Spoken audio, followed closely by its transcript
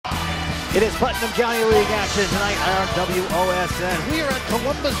It is Putnam County League action tonight on WOSN. We are at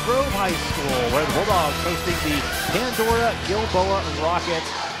Columbus Grove High School where the Bulldogs hosting the Pandora-Gilboa Rockets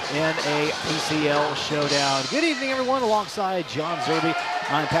in a PCL showdown. Good evening, everyone. Alongside John Zerby,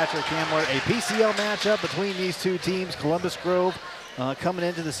 I'm Patrick Hamler. A PCL matchup between these two teams. Columbus Grove coming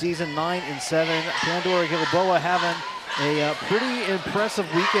into the season 9-7. Pandora-Gilboa having a pretty impressive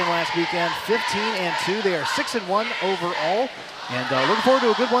weekend last weekend. 15-2. They are 6-1 overall. And looking forward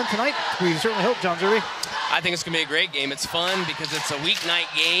to a good one tonight. We certainly hope, John Zerby. I think it's going to be a great game. It's fun because it's a weeknight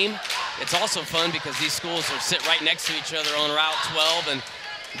game. It's also fun because these schools are sit right next to each other on Route 12, and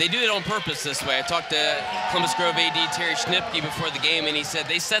they do it on purpose this way. I talked to Columbus Grove AD Terry Schnipke before the game, and he said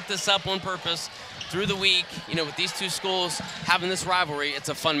they set this up on purpose through the week. You know, with these two schools having this rivalry, it's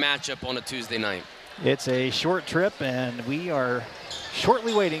a fun matchup on a Tuesday night. It's a short trip, and we are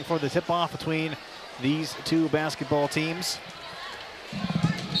shortly waiting for the tip-off between these two basketball teams.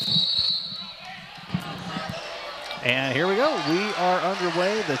 And here we go. We are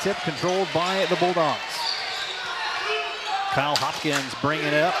underway. The tip controlled by the Bulldogs. Kyle Hopkins bringing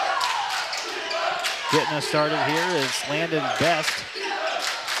it up. Getting us started here is Landon Best.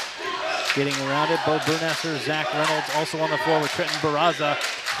 Getting around it, Bo Brunesser, Zach Reynolds also on the floor with Trenton Barraza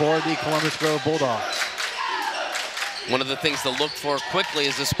for the Columbus Grove Bulldogs. One of the things to look for quickly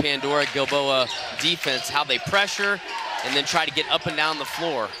is this Pandora-Gilboa defense, how they pressure and then try to get up and down the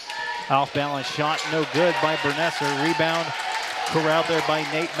floor. Off balance shot, no good by Brunesser. Rebound corralled there by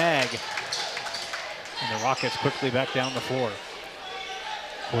Nate Mag. And the Rockets quickly back down the floor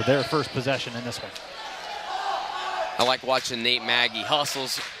for their first possession in this one. I like watching Nate Mag. He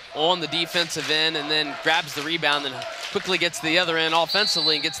hustles on the defensive end and then grabs the rebound and quickly gets to the other end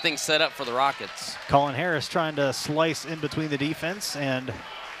offensively and gets things set up for the Rockets. Colin Harris trying to slice in between the defense, and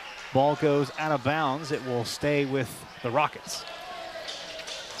ball goes out of bounds. It will stay with the Rockets.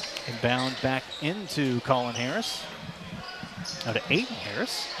 Inbound back into Colin Harris. Now to Aiden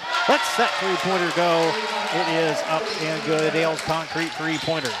Harris. Let's that three-pointer go. It is up and good. Dale's concrete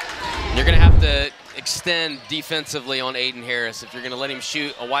three-pointer. You're going to have to extend defensively on Aiden Harris if you're going to let him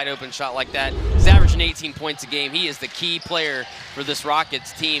shoot a wide-open shot like that. He's averaging 18 points a game. He is the key player for this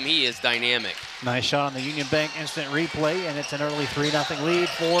Rockets team. He is dynamic. Nice shot on the Union Bank instant replay, and it's an early 3-0 lead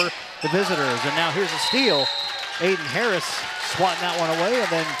for the visitors. And now here's a steal. Aiden Harris swatting that one away and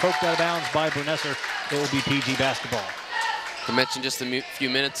then poked out of bounds by Brunesser. It will be PG basketball. I mentioned just a few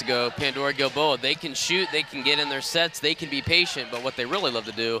minutes ago, Pandora-Gilboa, they can shoot, they can get in their sets, they can be patient, but what they really love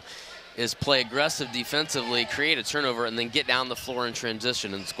to do is play aggressive defensively, create a turnover, and then get down the floor in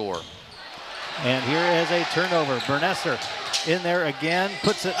transition and score. And here is a turnover. Brunesser in there again,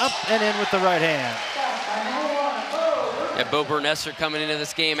 puts it up and in with the right hand. Yeah, Bo Brunesser coming into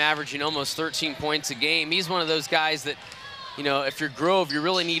this game averaging almost 13 points a game. He's one of those guys that, you know, if you're Grove, you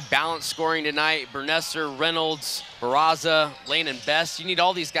really need balanced scoring tonight. Brunesser, Reynolds, Barraza, Lane, and Best. You need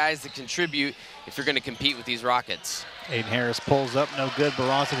all these guys to contribute if you're going to compete with these Rockets. Aiden Harris pulls up, no good.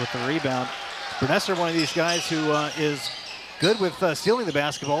 Barraza with the rebound. Brunesser, one of these guys who is good with stealing the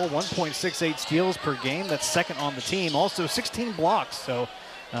basketball. 1.68 steals per game. That's second on the team. Also 16 blocks. So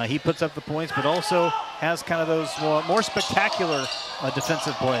he puts up the points, but also has kind of those more spectacular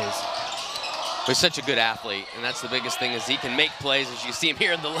defensive plays. He's such a good athlete, and that's the biggest thing is he can make plays. As you see him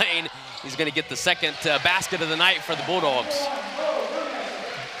here in the lane, he's going to get the second basket of the night for the Bulldogs.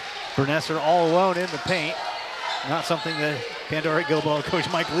 Brunesser all alone in the paint. Not something that Pandora-Gilboa coach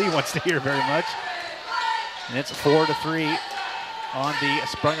Mike Lee wants to hear very much. And it's 4-3 on the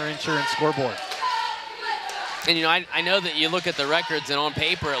Sprunger Insurance scoreboard. And, you know, I know that you look at the records, and on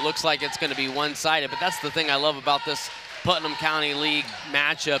paper it looks like it's going to be one-sided, but that's the thing I love about this Putnam County League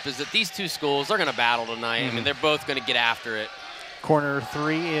matchup is that these two schools, they're going to battle tonight. I mean, they're both going to get after it. Corner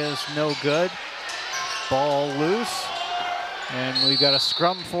three is no good. Ball loose. And we've got a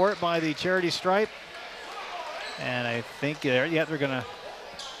scrum for it by the charity stripe. And I think, they're going to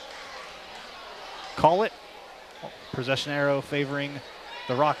call it. Possession arrow favoring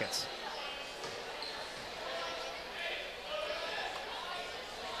the Rockets.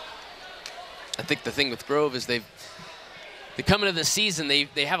 I think the thing with Grove is they come into the season, they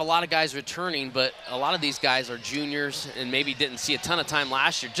have a lot of guys returning, but a lot of these guys are juniors and maybe didn't see a ton of time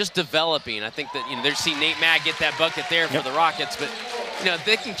last year, just developing. I think that, you know, they're seeing Nate Mag get that bucket there for the Rockets, but, you know, if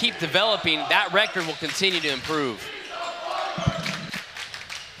they can keep developing, that record will continue to improve.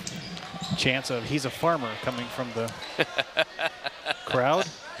 Chance of he's a farmer coming from the crowd.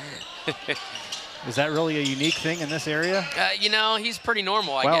 Is that really a unique thing in this area? You know, he's pretty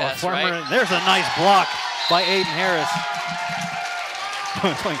normal, I guess, a farmer, right? There's a nice block by Aiden Harris.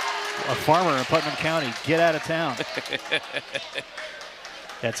 A farmer in Putnam County, get out of town.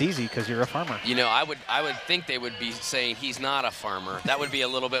 That's easy because you're a farmer. You know, I would think they would be saying he's not a farmer. That would be a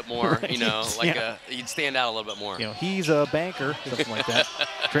little bit more, Right. you know, like Yeah. he'd stand out a little bit more. You know, he's a banker, something like that.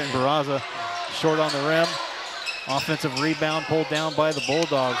 Trenton Barraza short on the rim. Offensive rebound pulled down by the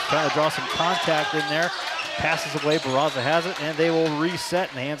Bulldogs. Trying to draw some contact in there. Passes away, Barraza has it, and they will reset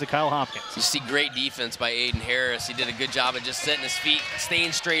in the hands of Kyle Hopkins. You see great defense by Aiden Harris. He did a good job of just setting his feet,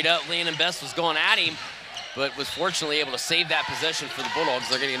 staying straight up. Landon Best was going at him, but was fortunately able to save that possession for the Bulldogs.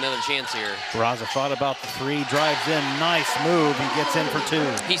 They're getting another chance here. Barraza thought about the three, drives in, nice move. He gets in for two.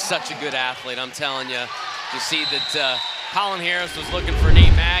 He's such a good athlete, I'm telling you. You see that Colin Harris was looking for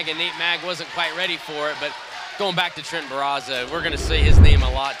Nate Mag, and Nate Mag wasn't quite ready for it, but going back to Trent Barraza, we're going to say his name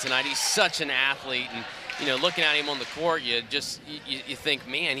a lot tonight. He's such an athlete, and you know, looking at him on the court, you think,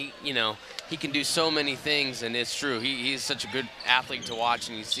 man, he can do so many things, and it's true. He's such a good athlete to watch,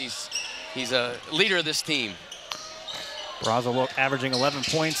 and he's a leader of this team. Barraza averaging 11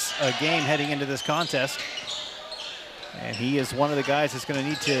 points a game heading into this contest, and he is one of the guys that's going to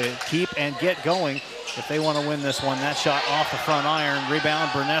need to keep and get going if they want to win this one. That shot off the front iron,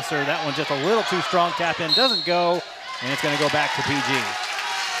 rebound Bernesser. That one just a little too strong, tap in, doesn't go, and it's going to go back to PG.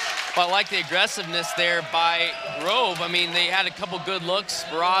 Well, I like the aggressiveness there by Grove. I mean, they had a couple good looks,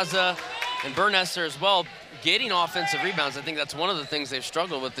 Barraza and Bernesser as well, getting offensive rebounds. I think that's one of the things they've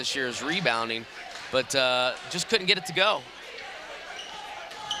struggled with this year is rebounding, but just couldn't get it to go.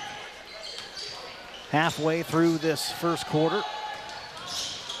 Halfway through this first quarter,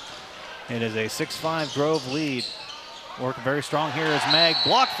 it is a 6-5 Grove lead. Working very strong here is Mag,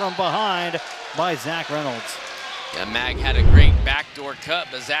 blocked from behind by Zach Reynolds. Yeah, Mag had a great backdoor cut,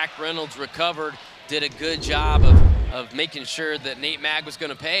 but Zach Reynolds recovered, did a good job of making sure that Nate Mag was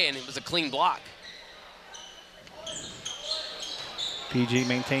going to pay, and it was a clean block. PG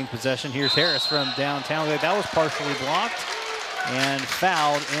maintains possession. Here's Harris from downtown. That was partially blocked and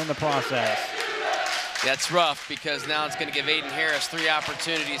fouled in the process. That's rough because now it's going to give Aiden Harris 3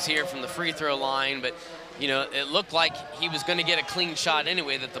 opportunities here from the free throw line, but you know, it looked like he was going to get a clean shot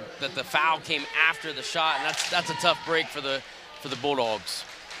anyway, that the foul came after the shot, and that's a tough break for the Bulldogs.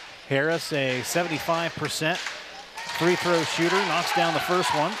 Harris, a 75% free throw shooter, knocks down the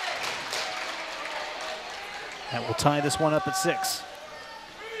first one. That will tie this one up at 6.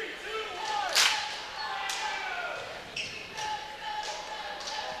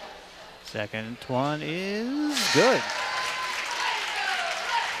 Second one is good.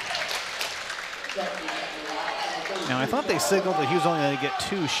 Now, I thought they signaled that he was only going to get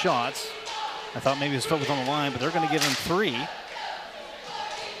 2 shots. I thought maybe his foot was on the line, but they're going to give him 3.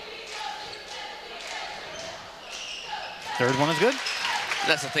 Third one is good.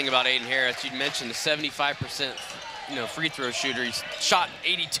 That's the thing about Aiden Harris. You mentioned the 75% free throw shooter. He's shot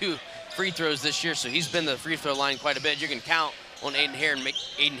 82 free throws this year, so he's been to the free throw line quite a bit. You can count on Aiden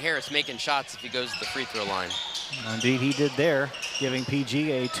Harris making shots if he goes to the free throw line. Indeed, he did there, giving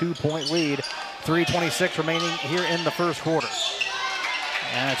PG a 2-point lead. 3:26 remaining here in the first quarter.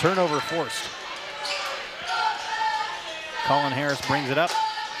 And a turnover forced. Colin Harris brings it up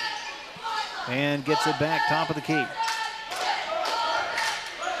and gets it back top of the key.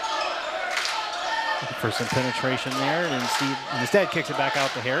 Looking for some penetration there, and instead kicks it back out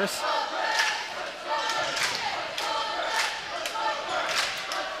to Harris.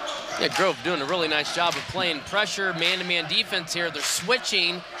 Yeah, Grove doing a really nice job of playing pressure, man-to-man defense here. They're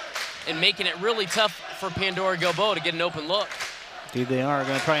switching and making it really tough for Pandora-Gilboa to get an open look. Indeed they are.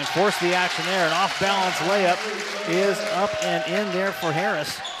 Going to try and force the action there. An off-balance layup is up and in there for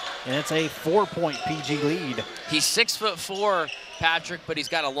Harris. And it's a 4-point PG lead. He's 6'4", Patrick, but he's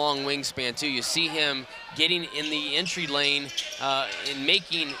got a long wingspan too. You see him getting in the entry lane and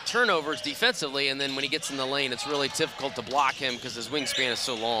making turnovers defensively, and then when he gets in the lane, it's really difficult to block him because his wingspan is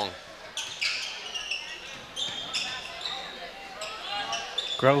so long.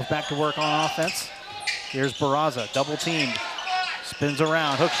 Grove back to work on offense. Here's Barraza, double teamed. Spins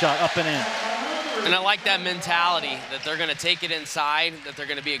around, hook shot up and in. And I like that mentality that they're going to take it inside, that they're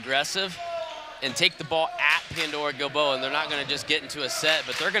going to be aggressive and take the ball at Pandora-Gilboa, and they're not going to just get into a set,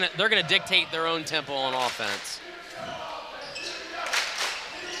 but they're going to dictate their own tempo on offense.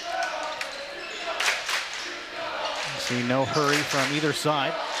 See no hurry from either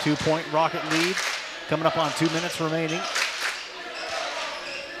side. 2-point Rocket lead coming up on 2 minutes remaining.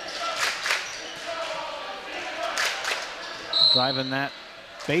 Driving that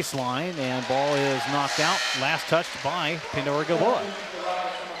baseline, and ball is knocked out. Last touched by Pandora-Gilboa.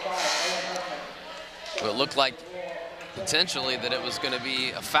 Well, it looked like potentially that it was going to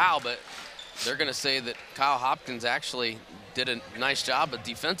be a foul, but they're going to say that Kyle Hopkins actually did a nice job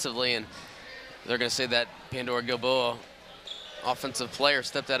defensively, and they're going to say that Pandora-Gilboa offensive player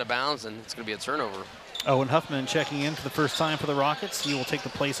stepped out of bounds, and it's going to be a turnover. Owen Huffman checking in for the first time for the Rockets. He will take the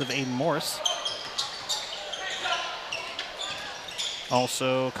place of Aiden Morris.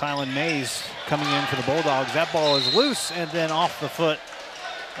 Also, Kylan Mays coming in for the Bulldogs. That ball is loose and then off the foot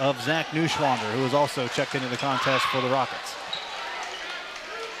of Zach Neuschwander, who was also checked into the contest for the Rockets.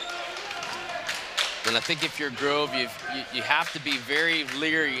 And I think if you're Grove, you have to be very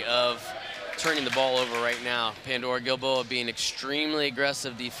leery of turning the ball over right now. Pandora-Gilboa being extremely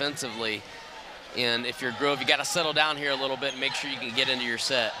aggressive defensively. And if you're Grove, you got to settle down here a little bit and make sure you can get into your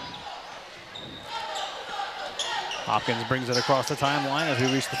set. Hopkins brings it across the timeline as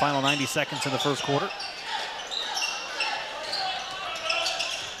we reach the final 90 seconds in the first quarter.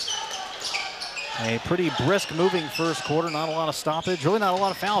 A pretty brisk moving first quarter, not a lot of stoppage, really not a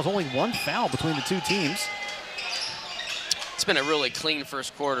lot of fouls, only one foul between the two teams. It's been a really clean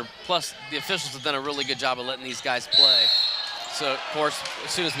first quarter, plus the officials have done a really good job of letting these guys play. So, of course,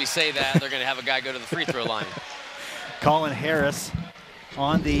 as soon as we say that, they're going to have a guy go to the free throw line. Colin Harris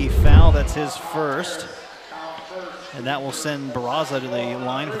on the foul, that's his first. And that will send Barraza to the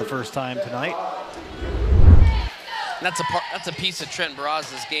line for the first time tonight. That's a piece of Trent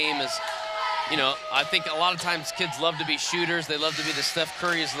Barraza's game is, you know, I think a lot of times kids love to be shooters. They love to be the Steph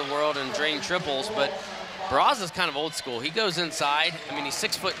Currys of the world and drain triples, but Barraza's kind of old school. He goes inside. I mean, he's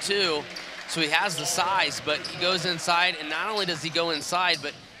 6'2", so he has the size, but he goes inside, and not only does he go inside,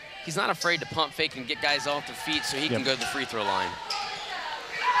 but he's not afraid to pump fake and get guys off their feet so he can go to the free throw line.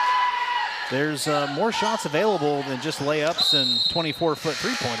 There's more shots available than just layups and 24-foot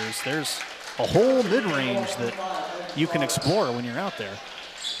three-pointers. There's a whole mid-range that you can explore when you're out there.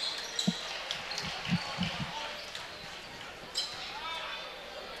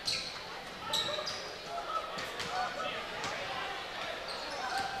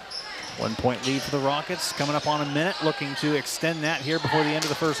 One-point lead for the Rockets, coming up on a minute, looking to extend that here before the end of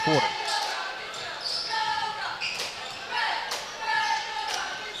the first quarter.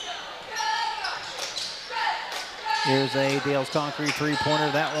 Here's a Dale's Concrete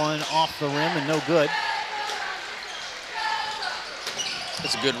three-pointer. That one off the rim and no good.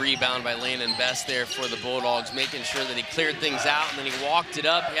 It's a good rebound by Landon Best there for the Bulldogs, making sure that he cleared things out, and then he walked it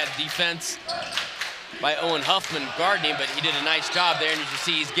up. He had defense by Owen Huffman guarding him, but he did a nice job there, and as you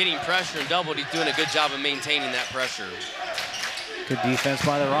see, he's getting pressure and doubled. He's doing a good job of maintaining that pressure. Good defense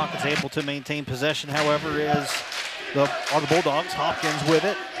by the Rockets, able to maintain possession, however, are the Bulldogs. Hopkins with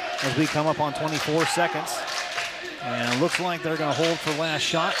it as we come up on 24 seconds. And it looks like they're going to hold for last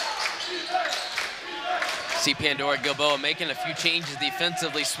shot. See Pandora-Gilboa making a few changes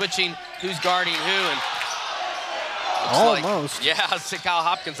defensively, switching who's guarding who, and almost. Like, Kyle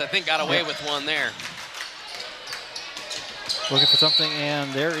Hopkins, I think, got away with one there. Looking for something,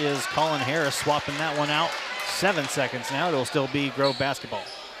 and there is Colin Harris swapping that one out. 7 seconds now. It'll still be Grove basketball.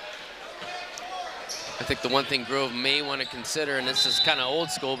 I think the one thing Grove may want to consider, and this is kind of old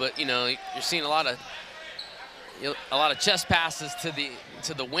school, but you know, you're seeing a lot of chest passes to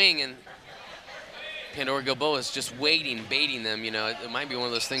the wing, and Pandora-Gilboa is just waiting, baiting them. You know, it might be one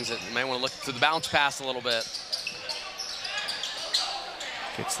of those things that you might want to look to the bounce pass a little bit.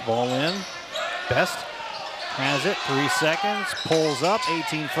 Gets the ball in. Best has it. 3 seconds. Pulls up.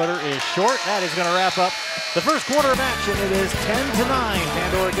 18-footer is short. That is going to wrap up the first quarter of action. It is 10-9.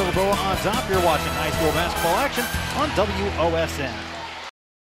 Pandora-Gilboa on top. You're watching high school basketball action on WOSN.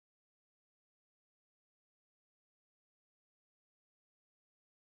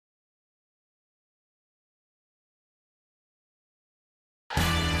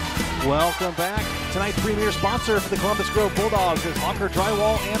 Welcome back. Tonight's premier sponsor for the Columbus Grove Bulldogs is Hawker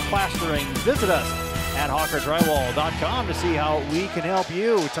Drywall and Plastering. Visit us at HawkerDrywall.com to see how we can help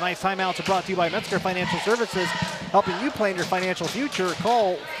you. Tonight's timeouts are brought to you by Metzger Financial Services, helping you plan your financial future.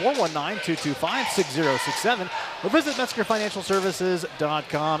 Call 419-225-6067 or visit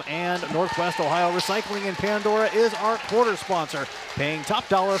MetzgerFinancialServices.com. And Northwest Ohio Recycling in Pandora is our quarter sponsor, paying top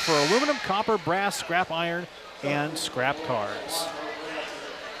dollar for aluminum, copper, brass, scrap iron, and scrap cars.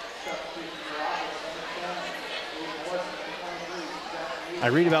 I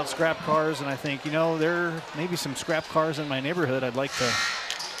read about scrap cars and I think, you know, there may be some scrap cars in my neighborhood I'd like to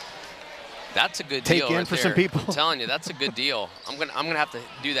That's a good take deal in right for there. some people. I'm telling you, that's a good deal. I'm gonna have to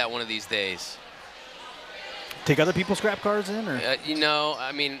do that one of these days. Take other people's scrap cars in, or you know,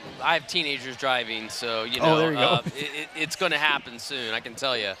 I mean, I have teenagers driving, so you know, there you go. it's going to happen soon. I can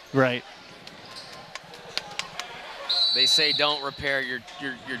tell you. Right. They say don't repair your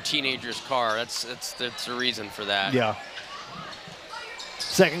teenager's car. That's the reason for that. Yeah.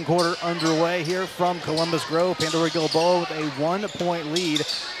 Second quarter underway here from Columbus Grove. Pandora-Gilboa with a 1-point lead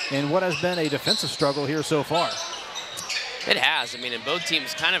in what has been a defensive struggle here so far. It has. I mean, and both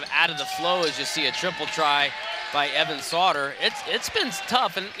teams kind of out of the flow as you see a triple try by Evan Sauter. It's been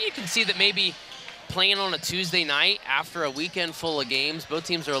tough, and you can see that maybe playing on a Tuesday night after a weekend full of games, both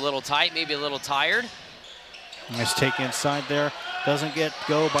teams are a little tight, maybe a little tired. Nice take inside there. Doesn't get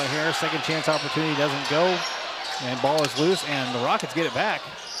go by Harris. Second chance opportunity doesn't go. And ball is loose, and the Rockets get it back.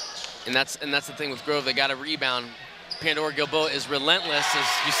 And that's the thing with Grove. They got a rebound. Pandora-Gilboa is relentless as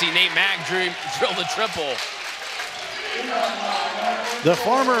you see Nate Mack drill the triple. The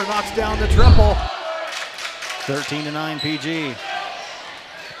Farmer knocks down the triple. 13-9 PG.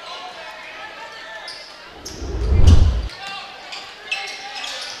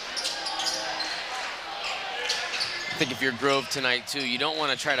 I think if you're Grove tonight too, you don't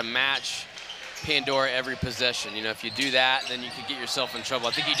want to try to match Pandora every possession. You know, if you do that, then you could get yourself in trouble.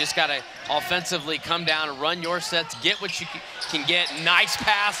 I think you just got to offensively come down and run your sets, get what you can get. Nice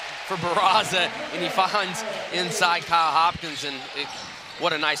pass for Barraza, and he finds inside Kyle Hopkins, and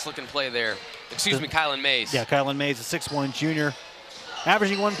what a nice looking play there. Excuse me, Kylan Mays. Yeah, Kylan Mays, a 6'1" junior,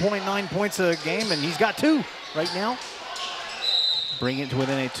 averaging 1.9 points a game, and he's got 2 right now. Bring it to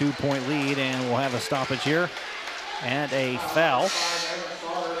within a 2-point lead, and we'll have a stoppage here and a foul.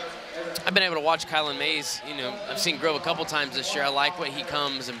 I've been able to watch Kylan Mays. You know, I've seen Grove a couple times this year. I like what he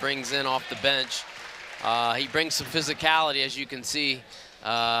comes and brings in off the bench. He brings some physicality, as you can see,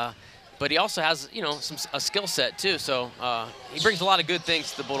 but he also has, you know, a skill set too. So he brings a lot of good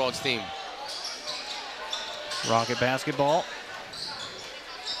things to the Bulldogs team. Rocket basketball,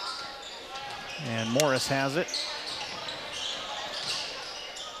 and Morris has it.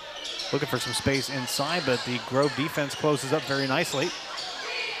 Looking for some space inside, but the Grove defense closes up very nicely.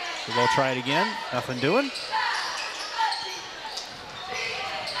 So they'll try it again. Nothing doing.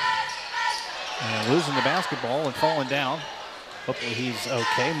 And losing the basketball and falling down. Hopefully he's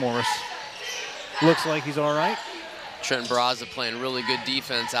okay. Morris looks like he's all right. Trent Barraza playing really good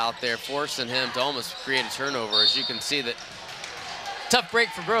defense out there, forcing him to almost create a turnover. As you can see, that tough break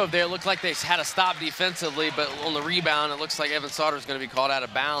for Grove there. It looked like they had to stop defensively, but on the rebound, it looks like Evan Sauter is going to be called out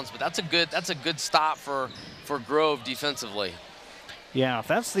of bounds. But that's a good stop for Grove defensively. Yeah, if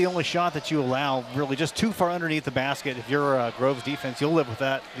that's the only shot that you allow, really just too far underneath the basket, if you're Grove's defense, you'll live with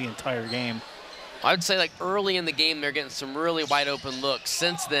that the entire game. I would say like early in the game, they're getting some really wide open looks.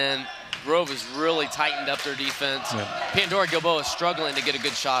 Since then, Grove has really tightened up their defense. Yeah. Pandora-Gilboa is struggling to get a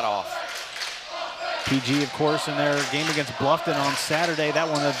good shot off. PG, of course, in their game against Bluffton on Saturday, that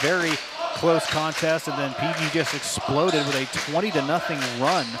one a very close contest, and then PG just exploded with a 20-0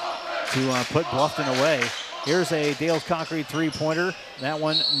 run to put Bluffton away. Here's a Dales Concrete three-pointer. That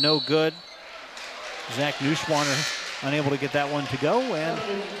one no good. Zach Neuschwaner unable to get that one to go, and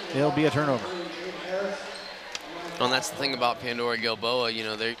it'll be a turnover. Well, and that's the thing about Pandora-Gilboa. You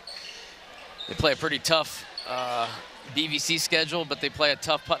know, they play a pretty tough BVC schedule, but they play a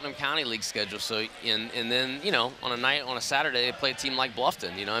tough Putnam County League schedule. So, and then, you know, on a Saturday, they play a team like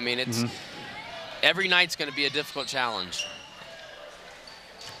Bluffton. You know, I mean, it's every night's going to be a difficult challenge.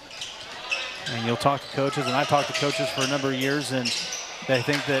 And you'll talk to coaches, and I've talked to coaches for a number of years, and they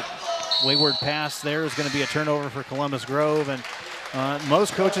think that wayward pass there is going to be a turnover for Columbus Grove. And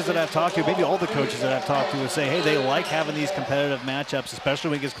most coaches that I've talked to, maybe all the coaches that I've talked to, would say, hey, they like having these competitive matchups, especially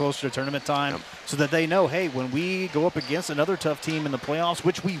when it gets closer to tournament time, so that they know, hey, when we go up against another tough team in the playoffs,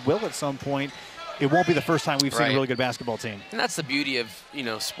 which we will at some point, it won't be the first time we've seen a really good basketball team. And that's the beauty of, you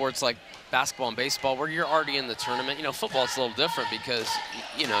know, sports like basketball and baseball, where you're already in the tournament. You know, football is a little different because,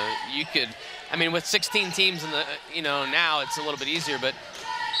 you know, you could, I mean, with 16 teams in the, you know, now it's a little bit easier, but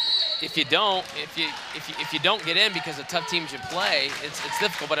if you don't get in because of tough teams you play, it's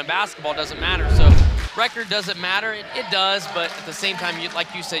difficult. But in basketball, it doesn't matter. So record doesn't matter. It does, but at the same time,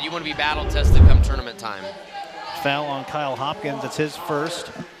 like you said, you want to be battle tested come tournament time. Foul on Kyle Hopkins. It's his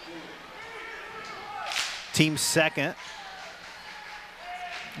first. Team second.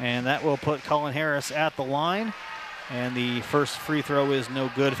 And that will put Colin Harris at the line. And the first free throw is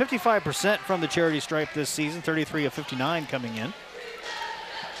no good. 55% from the charity stripe this season, 33 of 59 coming in.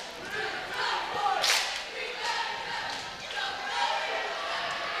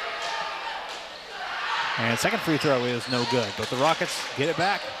 And second free throw is no good, but the Rockets get it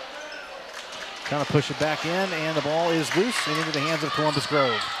back. Kind of push it back in, and the ball is loose and into the hands of Columbus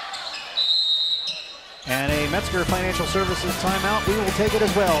Grove. And a Metzger Financial Services timeout. We will take it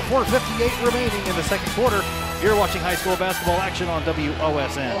as well. 4:58 remaining in the second quarter. You're watching high school basketball action on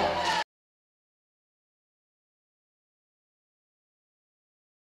WOSN.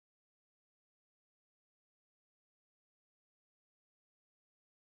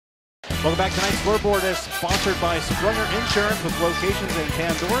 Welcome back. Tonight's scoreboard is sponsored by Sprunger Insurance with locations in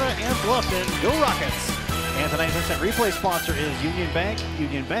Pandora and Bluffton. Go Rockets! And tonight's instant replay sponsor is Union Bank.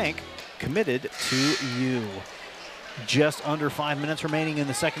 Union Bank, committed to you. Just under 5 minutes remaining in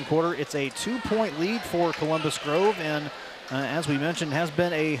the second quarter. It's a 2-point lead for Columbus Grove, and as we mentioned, has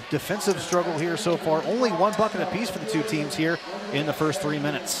been a defensive struggle here so far. Only one bucket apiece for the two teams here in the first 3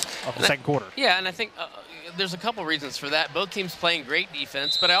 minutes of the second quarter. Yeah, and I think there's a couple reasons for that. Both teams playing great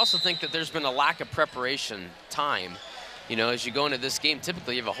defense, but I also think that there's been a lack of preparation time. You know, as you go into this game,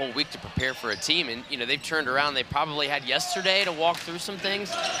 typically you have a whole week to prepare for a team, and, you know, they've turned around. They probably had yesterday to walk through some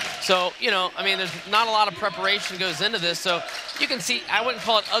things. So, you know, I mean, there's not a lot of preparation goes into this. So you can see, I wouldn't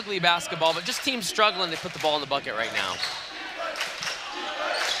call it ugly basketball, but just teams struggling to put the ball in the bucket right now.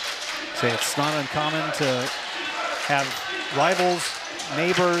 So it's not uncommon to have rivals,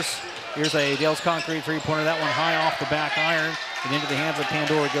 neighbors. Here's a Dale's Concrete three-pointer. That one high off the back iron and into the hands of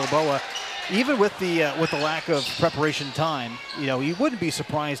Pandora-Gilboa. Even with the lack of preparation time, you know, you wouldn't be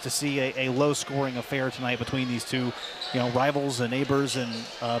surprised to see a low-scoring affair tonight between these two, you know, rivals and neighbors and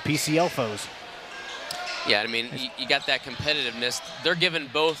PCL foes. Yeah, I mean, you got that competitiveness. They're giving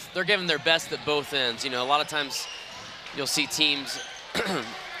their best at both ends. You know, a lot of times you'll see teams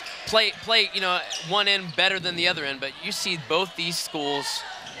play, you know, one end better than the other end, but you see both these schools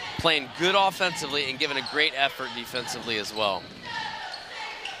playing good offensively and giving a great effort defensively as well.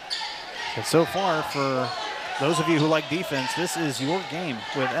 And so far, for those of you who like defense, this is your game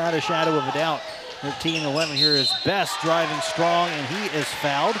without a shadow of a doubt. 13-11 here is Best driving strong, and he is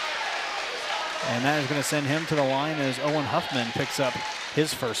fouled. And that is going to send him to the line as Owen Huffman picks up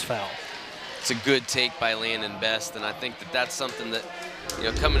his first foul. It's a good take by Landon Best, and I think that that's something that, you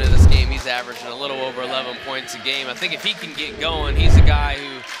know, coming into this game, he's averaging a little over 11 points a game. I think if he can get going, he's a guy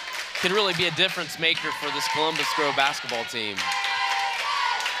who can really be a difference maker for this Columbus Grove basketball team.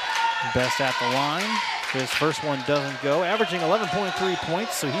 Best at the line. His first one doesn't go, averaging 11.3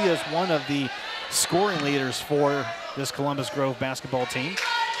 points, so he is one of the scoring leaders for this Columbus Grove basketball team.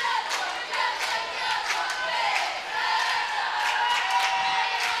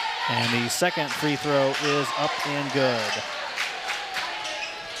 And the second free throw is up and good.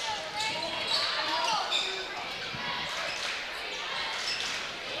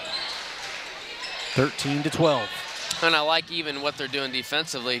 (13-12). And I like even what they're doing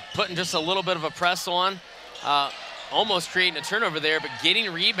defensively, putting just a little bit of a press on, almost creating a turnover there, but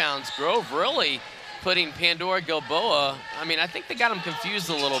getting rebounds. Grove really putting Pandora-Gilboa, I mean, I think they got him confused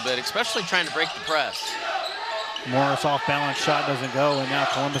a little bit, especially trying to break the press. Morris off balance shot doesn't go, and now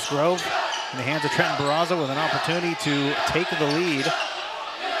Columbus Grove in the hands of Trenton Barraza with an opportunity to take the lead.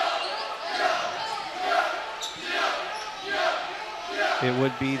 It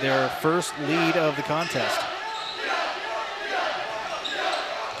would be their first lead of the contest.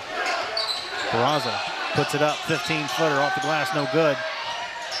 Barraza puts it up, 15-footer off the glass, no good.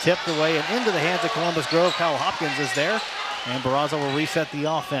 Tipped away and into the hands of Columbus Grove. Kyle Hopkins is there, and Barraza will reset the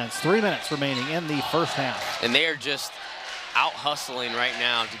offense. 3 minutes remaining in the first half. And they are just out hustling right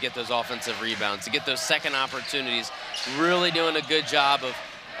now to get those offensive rebounds, to get those second opportunities, really doing a good job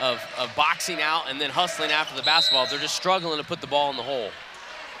of boxing out and then hustling after the basketball. They're just struggling to put the ball in the hole.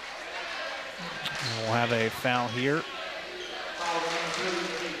 We'll have a foul here.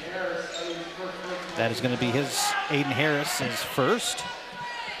 That is going to be Aiden Harris, his first.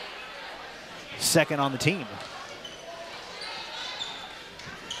 Second on the team.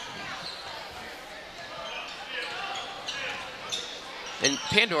 And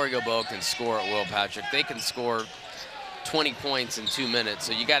Pandora-Gilboa can score at will, Patrick. They can score 20 points in 2 minutes,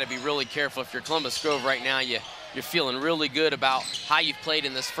 so you got to be really careful. If you're Columbus Grove right now, you're feeling really good about how you've played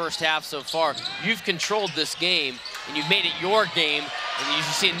in this first half so far. You've controlled this game, and you've made it your game, and you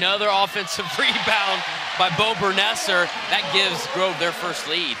see another offensive rebound by Bo Bernesser. That gives Grove their first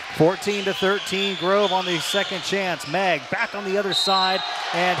lead. 14-13, Grove on the second chance. Mag back on the other side,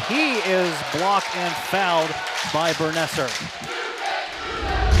 and he is blocked and fouled by Bernesser.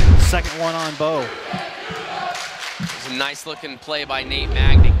 Second one on Bo. It's a nice looking play by Nate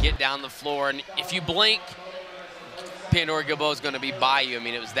Mag to get down the floor, and if you blink, Pandora-Gilboa is going to be by you. I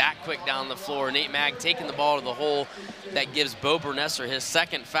mean, it was that quick down the floor. Nate Mag taking the ball to the hole. That gives Bo Bernesser his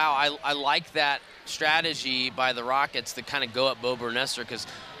second foul. I like that strategy by the Rockets to kind of go at Bo Bernesser, because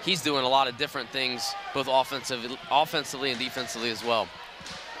he's doing a lot of different things, both offensively and defensively as well.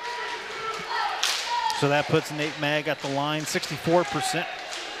 So that puts Nate Mag at the line, 64%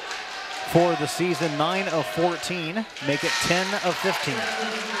 for the season, 9 of 14, make it 10 of 15.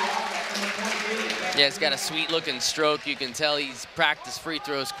 Yeah, he's got a sweet looking stroke. You can tell he's practiced free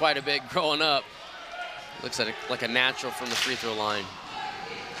throws quite a bit growing up. Looks like a natural from the free throw line.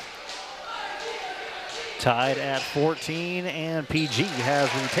 Tied at 14, and PG has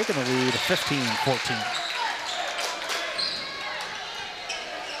retaken the lead, 15-14.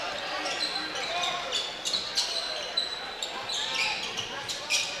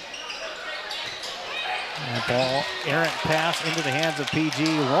 And ball, errant pass into the hands of PG.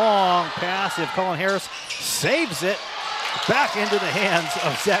 Long pass if Cullen Harris saves it. Back into the hands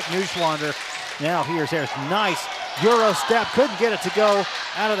of Zach Neuschwander. Now here's Harris. Nice Euro step. Couldn't get it to go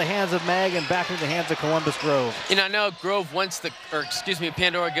out of the hands of Mag and back into the hands of Columbus Grove. You know, I know Grove wants to, or excuse me,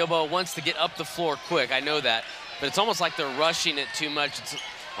 Pandora-Gilboa wants to get up the floor quick. I know that. But it's almost like they're rushing it too much. It's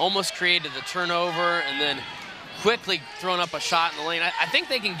almost created the turnover and then quickly throwing up a shot in the lane. I think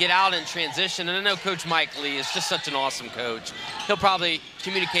they can get out in transition, and I know Coach Mike Lee is just such an awesome coach. He'll probably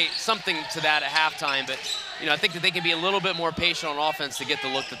communicate something to that at halftime, but you know, I think that they can be a little bit more patient on offense to get the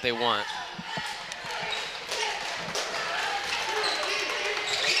look that they want.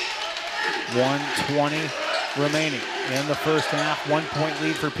 .120 remaining in the first half. 1 point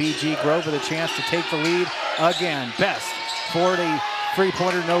lead for PG. Grove with a chance to take the lead again. Best 40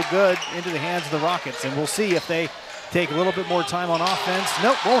 three-pointer, no good, into the hands of the Rockets. And we'll see if they take a little bit more time on offense.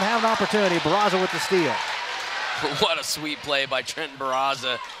 Nope, won't have an opportunity. Barraza with the steal. What a sweet play by Trent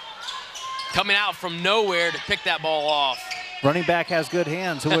Barraza. Coming out from nowhere to pick that ball off. Running back has good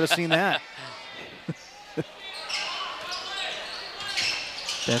hands. Who would have seen that?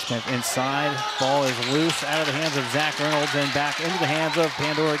 Smith inside. Ball is loose out of the hands of Zach Reynolds and back into the hands of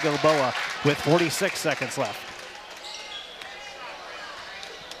Pandora-Gilboa with 46 seconds left.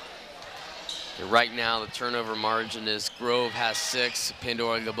 Right now, the turnover margin is Grove has 6,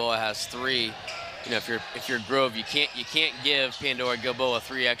 Pandora-Gilboa has 3. You know, if you're Grove, you can't give Pandora-Gilboa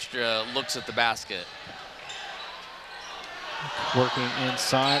 3 extra looks at the basket. Working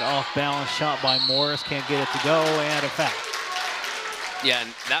inside, off balance shot by Morris, can't get it to go, and a foul. Yeah,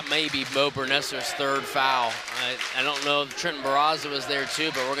 and that may be Mo Bernesser's 3rd foul. I don't know if Trenton Barraza was there too,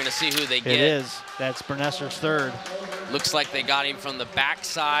 but we're going to see who they get. It is. That's Bernesser's 3rd. Looks like they got him from the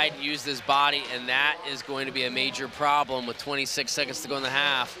backside, used his body, and that is going to be a major problem with 26 seconds to go in the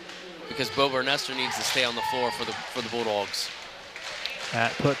half because Bo Bernesser needs to stay on the floor for the Bulldogs.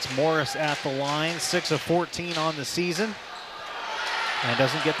 That puts Morris at the line, 6 of 14 on the season, and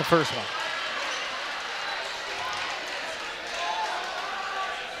doesn't get the first one.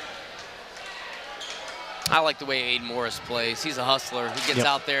 I like the way Aiden Morris plays. He's a hustler. He gets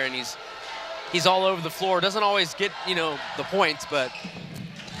out there and he's all over the floor. Doesn't always get, you know, the points, but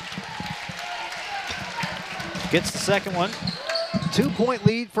gets the second one. 2 point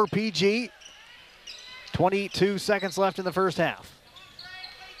lead for PG. 22 seconds left in the first half.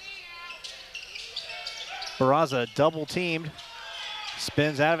 Barraza double teamed.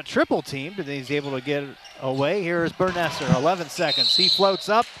 Spins out of it, triple teamed, and he's able to get it away. Here's Bernesser, 11 seconds. He floats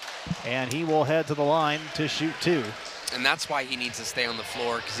up, and he will head to the line to shoot 2. And that's why he needs to stay on the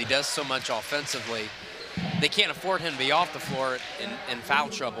floor, because he does so much offensively. They can't afford him to be off the floor in foul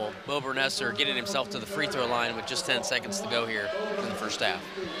trouble. Bo Bernesser getting himself to the free throw line with just 10 seconds to go here in the first half.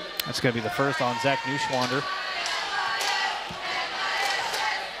 That's going to be the first on Zach Neuschwander.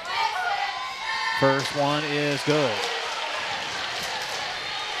 First one is good.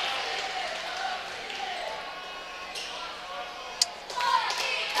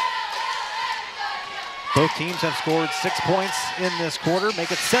 Both teams have scored 6 points in this quarter,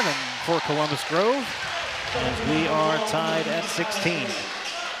 make it 7 for Columbus Grove, as we are tied at 16.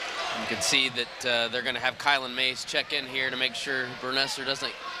 You can see that they're going to have Kylan Mace check in here to make sure Bernesser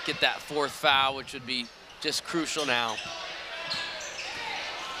doesn't get that 4th foul, which would be just crucial now.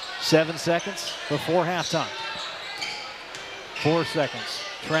 7 seconds before halftime. 4 seconds.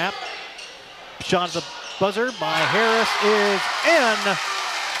 Trap. Shot at the buzzer by Harris is in.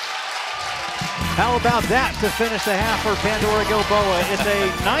 How about that to finish the half for Pandora-Gilboa? It's a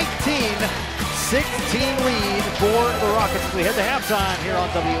 19-16 lead for the Rockets as we head to halftime here on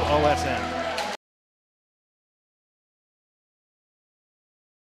WOSN.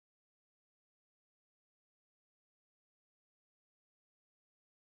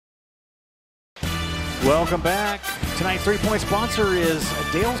 Welcome back. Tonight's three-point sponsor is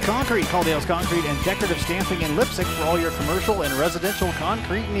Dale's Concrete. Call Dale's Concrete and Decorative Stamping in Lipsick for all your commercial and residential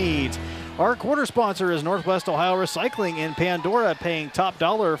concrete needs. Our quarter sponsor is Northwest Ohio Recycling in Pandora, paying top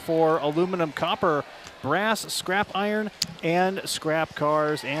dollar for aluminum, copper, brass, scrap iron, and scrap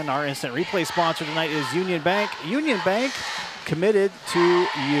cars. And our instant replay sponsor tonight is Union Bank. Union Bank, committed to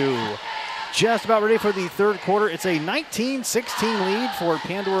you. Just about ready for the third quarter. It's a 19-16 lead for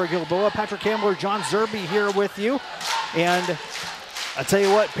Pandora-Gilboa. Patrick Campbell, John Zerby here with you. And I tell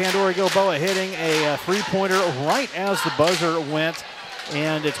you what, Pandora-Gilboa hitting a three-pointer right as the buzzer went.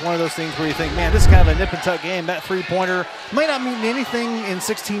 And it's one of those things where you think, man, this is kind of a nip-and-tuck game. That three-pointer might not mean anything in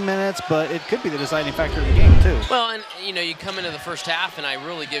 16 minutes, but it could be the deciding factor of the game, too. Well, and, you know, you come into the first half, and I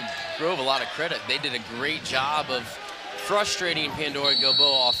really give Grove a lot of credit. They did a great job of frustrating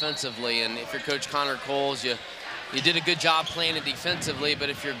Pandora-Gilboa offensively, and if you're Coach Connor Coles, you did a good job playing it defensively. But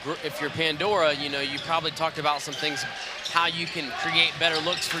if you're Pandora, you know, you probably talked about some things, how you can create better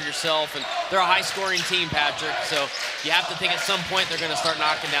looks for yourself, and they're a high-scoring team, Patrick. So you have to think at some point they're going to start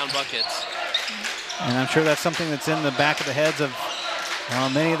knocking down buckets. And I'm sure that's something that's in the back of the heads of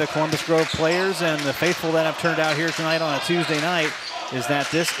many of the Columbus Grove players and the faithful that have turned out here tonight on a Tuesday night, is that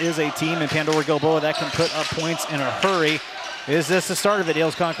this is a team in Pandora-Gilboa that can put up points in a hurry. Is this the start of it?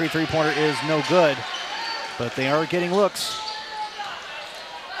 Dale's concrete three-pointer is no good, but they are getting looks.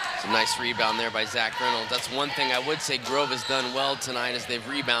 It's a nice rebound there by Zach Reynolds. That's one thing I would say Grove has done well tonight, is they've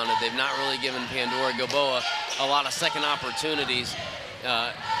rebounded. They've not really given Pandora-Gilboa a lot of second opportunities.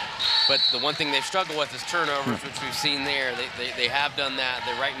 But the one thing they've struggled with is turnovers, which we've seen there. They have done that.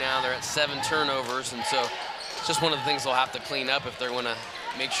 Right now they're at 7 turnovers, and so it's just one of the things they'll have to clean up if they're going to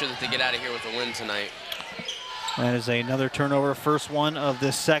make sure that they get out of here with a win tonight. That is another turnover, first one of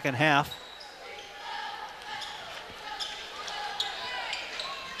this second half.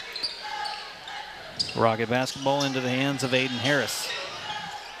 Rocket basketball into the hands of Aiden Harris.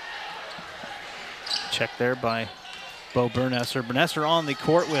 Check there by Bo Bernesser. Bernesser on the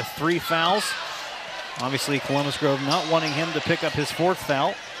court with 3 fouls. Obviously, Columbus Grove not wanting him to pick up his 4th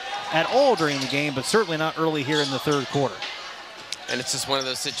foul at all during the game, but certainly not early here in the 3rd quarter. And it's just one of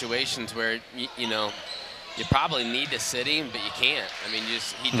those situations where, you know, you probably need to sit him, but you can't. I mean,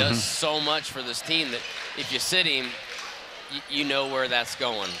 he does so much for this team that if you sit him, you know where that's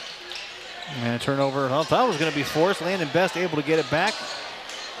going. And a turnover, I thought it was going to be forced. Landon Best able to get it back.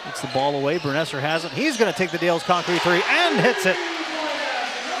 Gets the ball away. Bernesser has it. He's going to take the Dale's concrete 3 and hits it.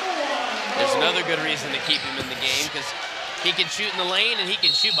 There's another good reason to keep him in the game, because he can shoot in the lane and he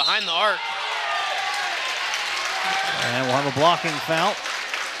can shoot behind the arc. And we'll have a blocking foul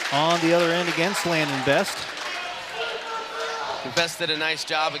on the other end against Landon Best. Best did a nice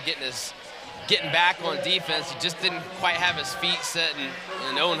job of getting back on defense. He just didn't quite have his feet set,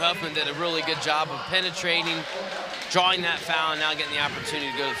 and Owen Huffman did a really good job of penetrating, drawing that foul, and now getting the opportunity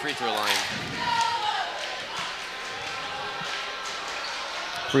to go to the free throw line.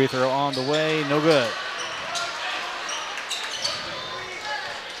 Free throw on the way, no good.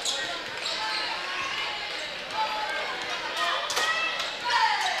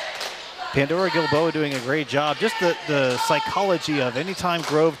 Pandora-Gilboa doing a great job. Just the psychology of anytime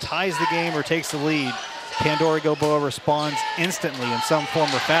Grove ties the game or takes the lead, Pandora-Gilboa responds instantly in some form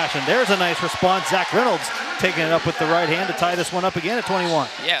or fashion. There's a nice response. Zach Reynolds taking it up with the right hand to tie this one up again at 21.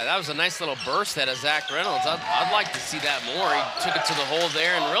 Yeah, that was a nice little burst out of Zach Reynolds. I'd like to see that more. He took it to the hole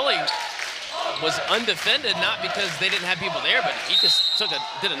there and really was undefended, not because they didn't have people there, but he just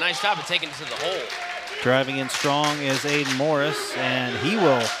did a nice job of taking it to the hole. Driving in strong is Aiden Morris, and he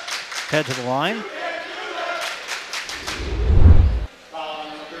will head to the line.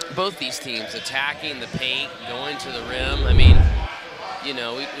 Both these teams attacking the paint, going to the rim. I mean, you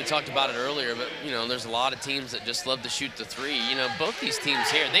know, we talked about it earlier, but, you know, there's a lot of teams that just love to shoot the 3. You know, both these teams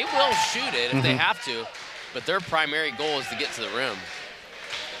here, they will shoot it if they have to, but their primary goal is to get to the rim.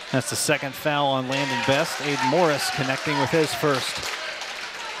 That's the 2nd foul on Landon Best. Aiden Morris connecting with his first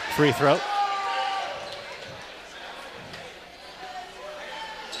free throw.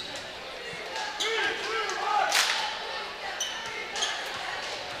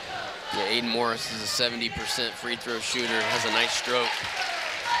 Yeah, Aiden Morris is a 70% free throw shooter, has a nice stroke.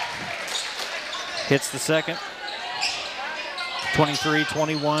 Hits the 2nd.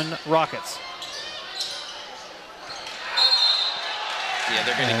 23-21 Rockets. Yeah,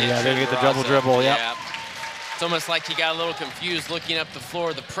 they're going to get the double dribble. Yep. Yeah. It's almost like he got a little confused looking up the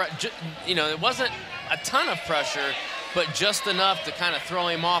floor. You know, it wasn't a ton of pressure, but just enough to kind of throw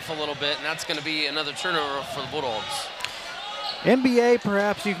him off a little bit, and that's going to be another turnover for the Bulldogs. NBA,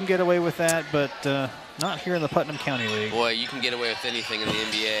 perhaps you can get away with that, but not here in the Putnam County League. Boy, you can get away with anything in the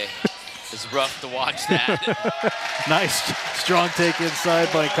NBA. It's rough to watch that. Nice strong take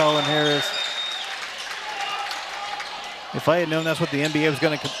inside by Colin Harris. If I had known that's what the NBA was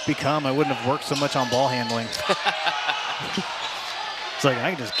going to become, I wouldn't have worked so much on ball handling. It's like, I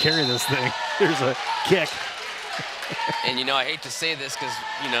can just carry this thing. There's a kick. And, you know, I hate to say this because,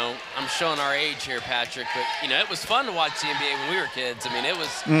 you know, I'm showing our age here, Patrick, but, you know, it was fun to watch the NBA when we were kids. I mean, it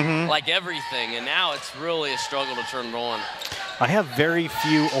was like everything, and now it's really a struggle to turn it on. I have very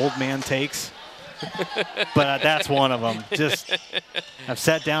few old man takes, but that's one of them. Just, I've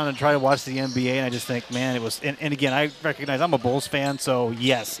sat down and tried to watch the NBA, and I just think, man, it was, and again, I recognize I'm a Bulls fan, so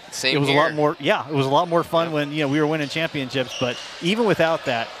yes. Same it was here. a lot more, yeah, it was a lot more fun when, you know, we were winning championships, but even without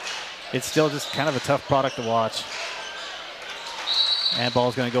that, it's still just kind of a tough product to watch. And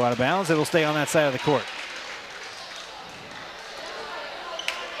ball's going to go out of bounds. It'll stay on that side of the court.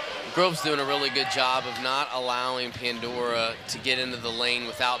 Grove's doing a really good job of not allowing Pandora to get into the lane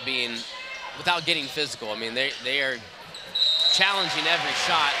without getting physical. I mean, they are challenging every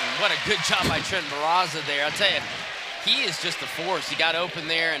shot, and what a good job by Trent Barraza there. I'll tell you, he is just a force. He got open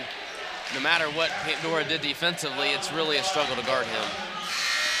there, and no matter what Pandora did defensively, it's really a struggle to guard him.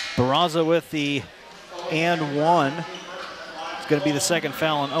 Barraza with the and one. It's going to be the second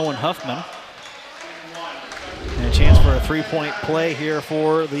foul on Owen Huffman. And a chance for a three-point play here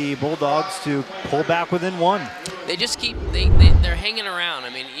for the Bulldogs to pull back within one. They just keep, they're hanging around. I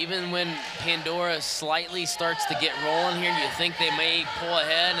mean, even when Pandora slightly starts to get rolling here, you think they may pull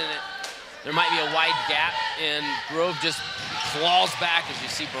ahead and there might be a wide gap, and Grove just claws back as you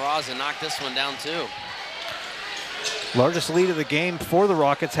see Barraza knock this one down too. Largest lead of the game for the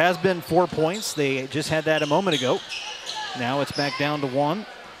Rockets has been 4 points. They just had that a moment ago. Now it's back down to 1.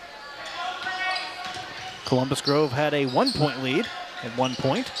 Columbus Grove had a 1-point lead at 1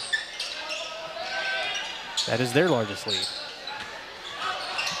 point. That is their largest lead.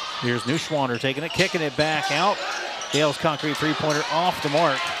 Here's Neuschwander taking it, kicking it back out. Dale's concrete three-pointer off the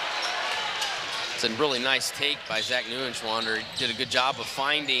mark. It's a really nice take by Zach Neuschwander. He did a good job of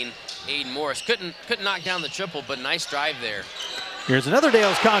finding Aiden Morris. Couldn't knock down the triple, but nice drive there. Here's another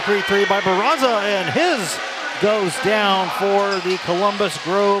Dale's concrete three by Barraza, and his goes down for the Columbus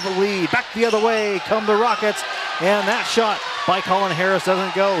Grove lead. Back the other way come the Rockets, and that shot by Colin Harris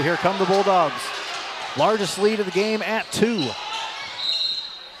doesn't go. Here come the Bulldogs. Largest lead of the game at 2.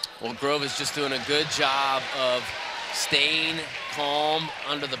 Well, Grove is just doing a good job of staying calm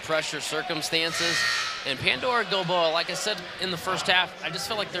under the pressure circumstances. And Pandora-Gilboa, like I said in the first half, I just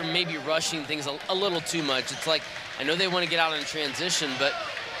feel like they're maybe rushing things a little too much. It's like, I know they want to get out in transition, but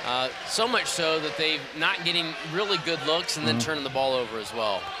so much so that they're not getting really good looks and then turning the ball over as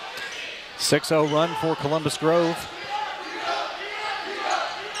well. 6-0 run for Columbus Grove.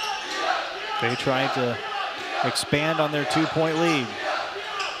 They tried to expand on their 2-point lead.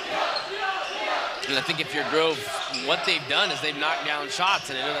 And I think if you're Grove, what they've done is they've knocked down shots.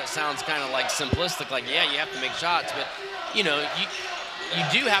 And I know that sounds kind of like simplistic, like, yeah, you have to make shots. But, you know, you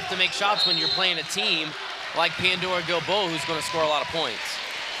do have to make shots when you're playing a team like Pandora-Gilboa, who's going to score a lot of points.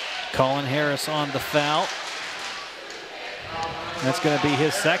 Colin Harris on the foul. That's going to be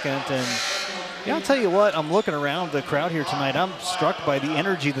his second. And yeah, I'll tell you what, I'm looking around the crowd here tonight. I'm struck by the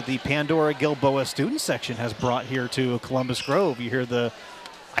energy that the Pandora-Gilboa student section has brought here to Columbus Grove. You hear the,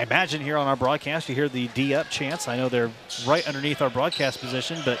 I imagine here on our broadcast, you hear the D-up chants. I know they're right underneath our broadcast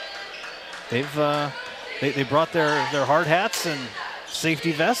position, but they've they brought their hard hats and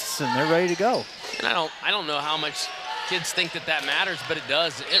safety vests, and they're ready to go. And I don't know how much kids think that matters, but it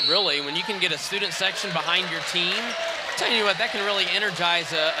does. It really, when you can get a student section behind your team, I'm telling you what, that can really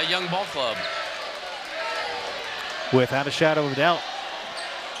energize a young ball club. Without a shadow of a doubt.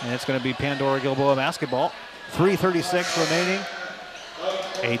 And it's going to be Pandora-Gilboa basketball. 3:36 remaining.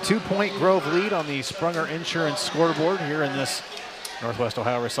 A 2-point Grove lead on the Sprunger Insurance scoreboard here in this Northwest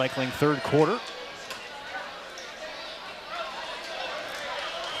Ohio Recycling third quarter.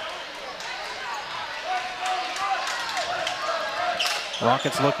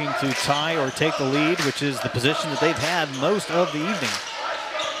 Rockets looking to tie or take the lead, which is the position that they've had most of the evening.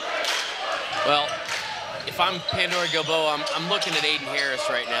 Well, if I'm Pandora-Gilboa, I'm looking at Aiden Harris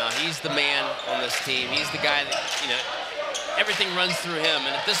right now. He's the man on this team. He's the guy that, you know, everything runs through him.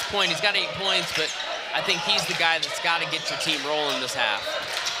 And at this point, he's got 8 points, but I think he's the guy that's got to get your team rolling this half.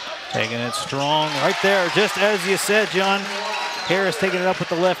 Taking it strong right there, just as you said, John. Harris taking it up with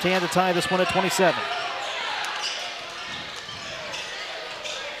the left hand to tie this one at 27.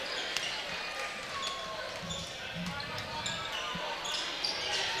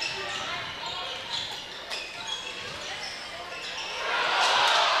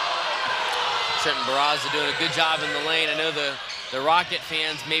 Trent Barraza doing a good job in the lane. I know the Rocket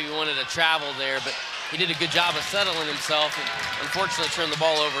fans maybe wanted to travel there, but he did a good job of settling himself and unfortunately turned the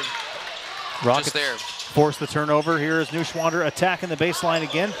ball over Rockets just there. Force the turnover. Here is Neuschwander attacking the baseline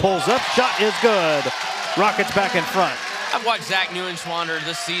again. Pulls up, shot is good. Rockets back in front. I've watched Zach Neuschwander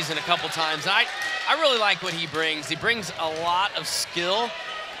this season a couple times. I really like what he brings. He brings a lot of skill,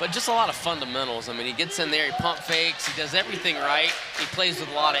 but just a lot of fundamentals. I mean, he gets in there, he pump fakes, he does everything right. He plays with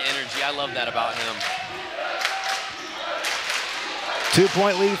a lot of energy. I love that about him.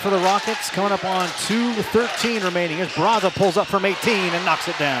 2-point lead for the Rockets, coming up on 2:13 remaining as Barraza pulls up from 18 and knocks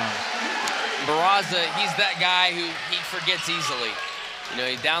it down. Barraza, he's that guy who he forgets easily. You know,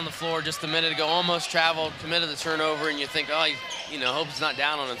 he's down the floor just a minute ago, almost traveled, committed the turnover, and you think, oh, you know, hope he's not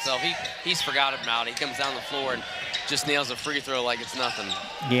down on himself. He's forgot about it. He comes down the floor and just nails a free throw like it's nothing.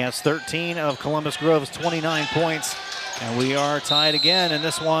 He has 13 of Columbus Grove's 29 points. And we are tied again, and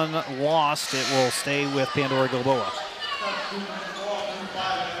this one lost. It will stay with Pandora-Gilboa.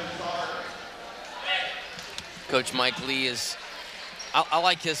 Coach Mike Lee is, I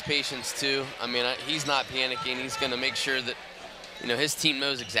like his patience too. I mean, he's not panicking. He's going to make sure that, you know, his team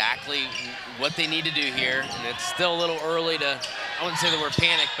knows exactly what they need to do here. And it's still a little early to, I wouldn't say the word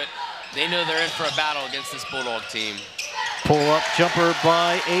panic, but they know they're in for a battle against this Bulldog team. Pull-up jumper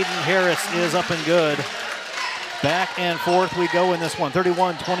by Aiden Harris is up and good. Back and forth we go in this one,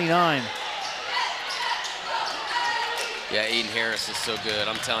 31-29. Yeah, Aiden Harris is so good.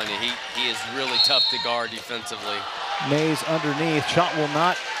 I'm telling you, he is really tough to guard defensively. Mays underneath, shot will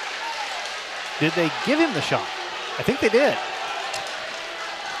not. Did they give him the shot? I think they did.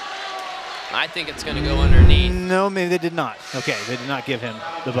 I think it's going to go underneath. No, maybe they did not. Okay, they did not give him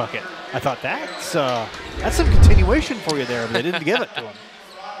the bucket. I thought that's some continuation for you there, but they didn't give it to him.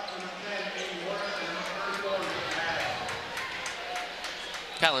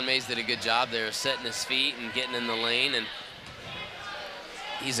 Kylan Mays did a good job there, setting his feet and getting in the lane, and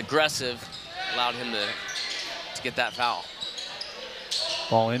he's aggressive, allowed him to get that foul.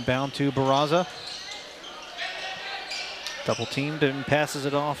 Ball inbound to Barraza. Double teamed and passes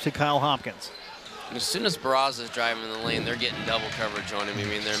it off to Kyle Hopkins. And as soon as Barraza is driving in the lane, they're getting double coverage on him. I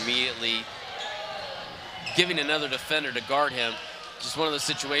mean, they're immediately giving another defender to guard him. Just one of those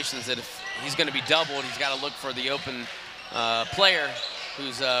situations that if he's going to be doubled, he's got to look for the open player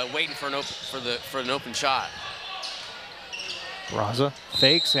who's waiting for an open shot. Barraza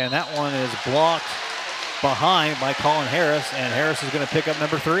fakes, and that one is blocked behind by Colin Harris, and Harris is going to pick up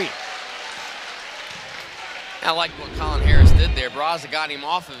number 3. I like what Colin Harris did there. Barraza got him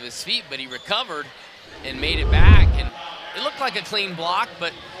off of his feet, but he recovered and made it back. And it looked like a clean block,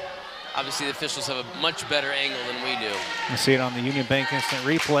 but obviously the officials have a much better angle than we do. You see it on the Union Bank instant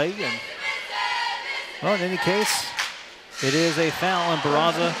replay. And, well, in any case, it is a foul, and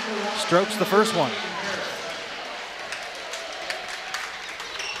Barraza strokes the first one.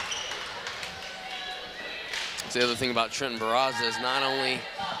 So the other thing about Trenton Barraza is not only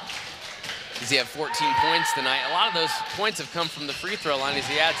does he have 14 points tonight, a lot of those points have come from the free throw line as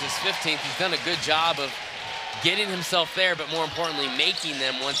he adds his 15th. He's done a good job of getting himself there, but more importantly, making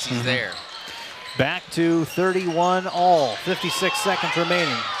them once he's there. Back to 31 all, 56 seconds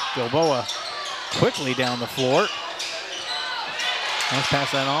remaining. Gilboa quickly down the floor. Let's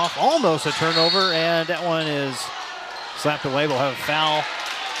pass that off. Almost a turnover, and that one is slapped away. We'll have a foul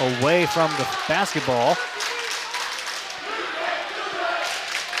away from the basketball.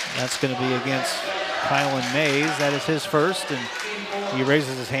 That's going to be against Kylan Mays. That is his first, and he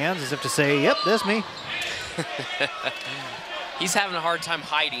raises his hands as if to say, yep, that's me. He's having a hard time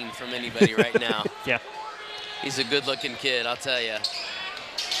hiding from anybody right now. Yeah. He's a good-looking kid, I'll tell you.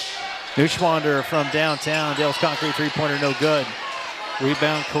 Neuschwander from downtown. Dale's concrete three-pointer, no good.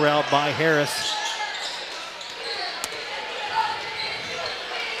 Rebound corralled by Harris.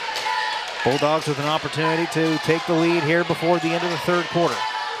 Bulldogs with an opportunity to take the lead here before the end of the third quarter.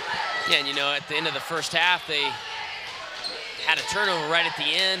 Yeah, and you know, at the end of the first half, they had a turnover right at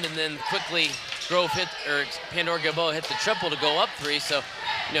the end, and then quickly Pandora-Gilboa hit the triple to go up 3. So,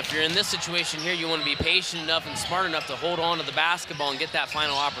 you know, if you're in this situation here, you want to be patient enough and smart enough to hold on to the basketball and get that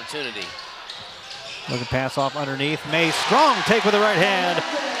final opportunity. Looking pass off underneath. May strong take with the right hand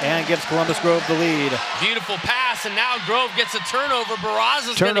and gives Columbus Grove the lead. Beautiful pass, and now Grove gets a turnover.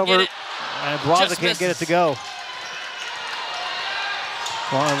 Barraza's going to get it. And Barraza can't get it to go.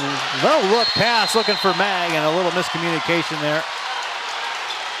 Well, look pass looking for Mag, and a little miscommunication there.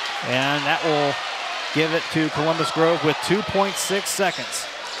 And that will give it to Columbus Grove with 2.6 seconds.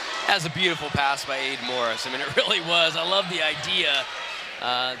 That's a beautiful pass by Aiden Morris. I mean, it really was. I love the idea.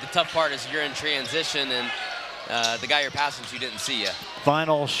 The tough part is you're in transition, and the guy you're passing to didn't see you.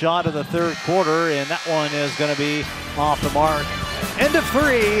 Final shot of the third quarter, and that one is going to be off the mark. End of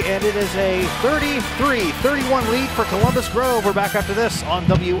 3, and it is a 33-31 lead for Columbus Grove. We're back after this on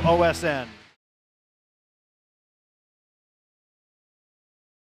WOSN.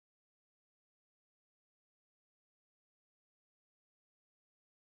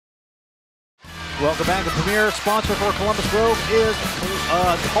 Welcome back. The premier sponsor for Columbus Grove is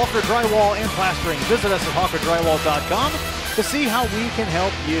Hawker Drywall and Plastering. Visit us at hawkerdrywall.com to see how we can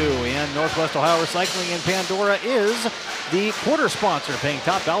help you. And Northwest Ohio Recycling in Pandora is the quarter sponsor, paying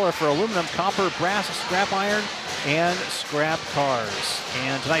top dollar for aluminum, copper, brass, scrap iron, and scrap cars.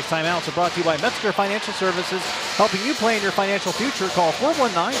 And tonight's timeouts are brought to you by Metzger Financial Services, helping you plan your financial future. Call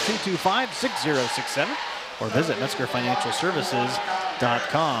 419-225-6067 or visit metzgerfinancialservices.com.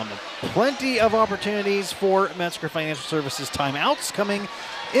 Pandora-Gilboa.com. Plenty of opportunities for Metzger Financial Services timeouts coming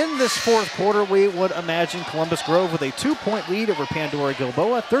in this fourth quarter. We would imagine Columbus Grove with a 2-point lead over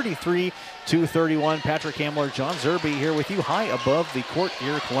Pandora-Gilboa, 33-31. Patrick Hamler, John Zerby here with you high above the court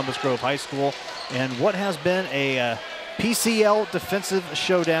here at Columbus Grove High School. And what has been a PCL defensive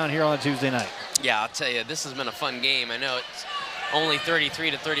showdown here on a Tuesday night. Yeah, I'll tell you, this has been a fun game. I know it's only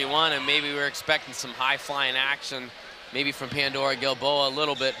 33-31, and maybe we were expecting some high-flying action, maybe from Pandora-Gilboa a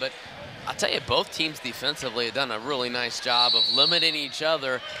little bit, but I'll tell you, both teams defensively have done a really nice job of limiting each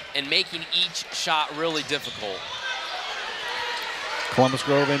other and making each shot really difficult. Columbus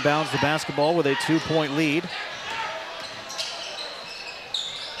Grove inbounds the basketball with a 2-point lead.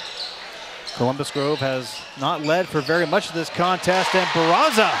 Columbus Grove has not led for very much of this contest, and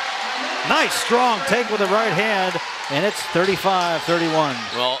Barraza, nice strong take with the right hand, and it's 35-31.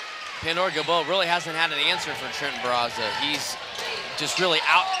 Well, Pandora-Gilboa really hasn't had an answer for Trent Barraza. He's just really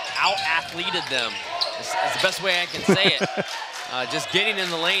out-athleted them. That's the best way I can say it. Just getting in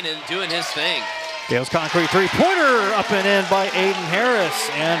the lane and doing his thing. Dale's Concrete three-pointer up and in by Aiden Harris,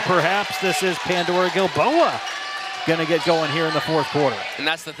 and perhaps this is Pandora-Gilboa going to get going here in the fourth quarter. And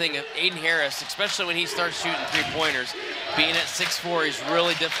that's the thing of Aiden Harris, especially when he starts shooting three-pointers. Being at 6'4", he's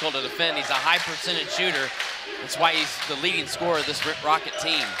really difficult to defend. He's a high percentage shooter. That's why he's the leading scorer of this Rocket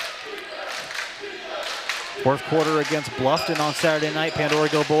team. Fourth quarter against Bluffton on Saturday night.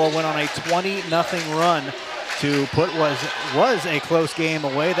 Pandora-Gilboa went on a 20-0 run to put what was a close game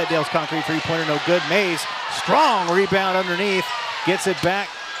away. That Dale's Concrete three-pointer, no good. Mays, strong rebound underneath, gets it back.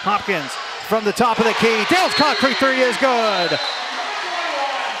 Hopkins from the top of the key. Dale's Concrete three is good.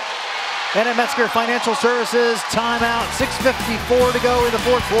 And at Metzger Financial Services, timeout, 6:54 to go in the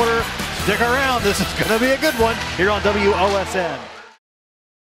fourth quarter. Stick around, this is going to be a good one here on WOSN.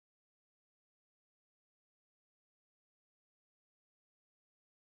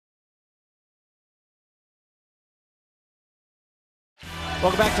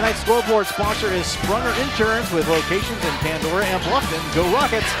 Welcome back. Tonight's scoreboard sponsor is Sprunger Insurance with locations in Pandora and Bluffton. Go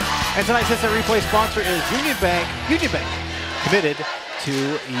Rockets. And tonight's instant replay sponsor is Union Bank. Union Bank, committed to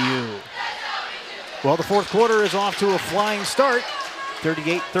you. Well, the fourth quarter is off to a flying start.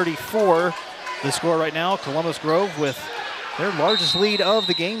 38-34 the score right now. Columbus Grove with their largest lead of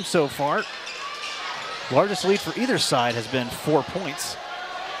the game so far. Largest lead for either side has been 4 points.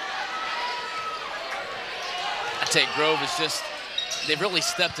 I tell you, Grove is just, they've really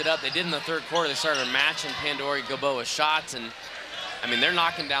stepped it up. They did in the third quarter. They started matching Pandora-Gilboa's shots, and I mean they're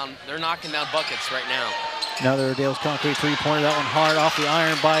knocking down buckets right now. Another Dale's Concrete three-pointer. That one hard off the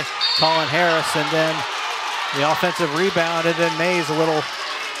iron by Colin Harris, and then the offensive rebound, and then Mays a little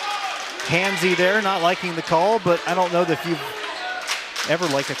handsy there, not liking the call, but I don't know that if you've ever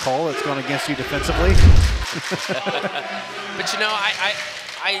liked a call that's gone against you defensively. But you know,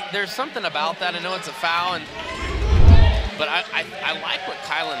 there's something about that. I know it's a foul, but I like what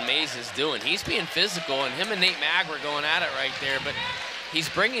Kylan Mays is doing. He's being physical, and him and Nate Mag were going at it right there, but he's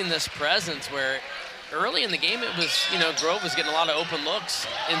bringing this presence where early in the game it was, you know, Grove was getting a lot of open looks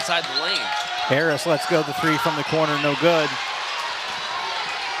inside the lane. Harris lets go the three from the corner, no good.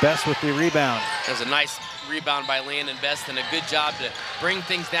 Best with the rebound. There's a nice rebound by Landon Best, and a good job to bring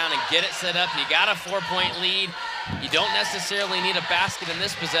things down and get it set up. You got a 4-point lead. You don't necessarily need a basket in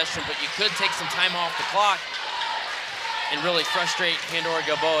this possession, but you could take some time off the clock and really frustrate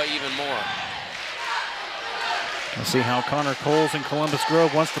Pandora-Gilboa even more. We'll see how Connor Coles in Columbus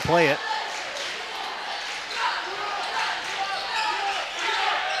Grove wants to play it.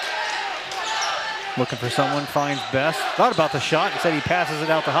 Looking for someone, finds Best. Thought about the shot, instead he passes it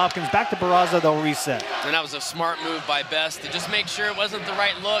out to Hopkins. Back to Barraza, they'll reset. And that was a smart move by Best to just make sure it wasn't the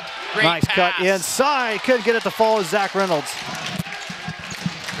right look. Great nice pass. Cut inside, couldn't get it to fall as Zach Reynolds.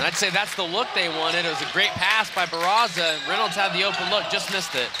 And I'd say that's the look they wanted. It was a great pass by Barraza. Reynolds had the open look, just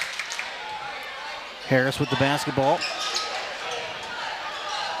missed it. Harris with the basketball.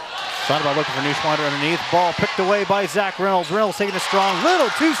 Thought about looking for Neuschwander underneath. Ball picked away by Zach Reynolds. Reynolds taking it strong, little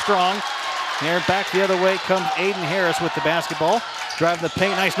too strong. Here back the other way comes Aiden Harris with the basketball. Driving the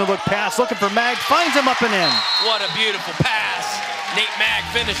paint, nice no-look pass. Looking for Mag, finds him up and in. What a beautiful pass. Nate Mag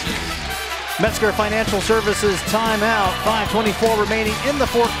finishes. Metzger Financial Services timeout. 5:24 remaining in the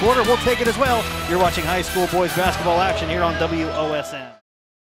fourth quarter. We'll take it as well. You're watching high school boys basketball action here on WOSN.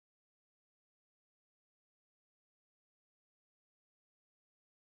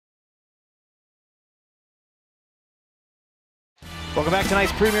 Welcome back.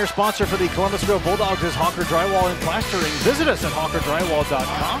 Tonight's premier sponsor for the Columbus Grove Bulldogs is Hawker Drywall and Plastering. Visit us at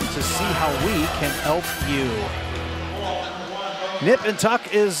hawkerdrywall.com to see how we can help you. Nip and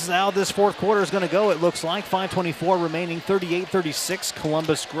tuck is how this fourth quarter is going to go, it looks like. 5:24 remaining, 38-36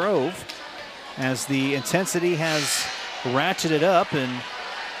 Columbus Grove, as the intensity has ratcheted up, and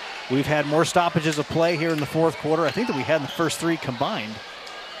we've had more stoppages of play here in the fourth quarter, I think, that we had in the first three combined.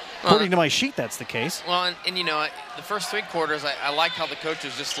 According to my sheet, that's the case. Well, and you know, the first three quarters, I like how the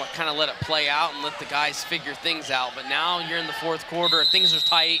coaches just kind of let it play out and let the guys figure things out. But now you're in the fourth quarter, things are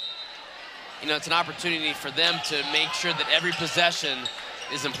tight. You know, it's an opportunity for them to make sure that every possession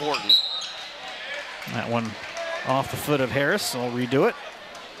is important. That one off the foot of Harris. I'll redo it.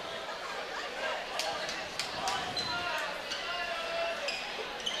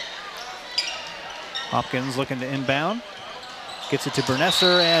 Hopkins looking to inbound. Gets it to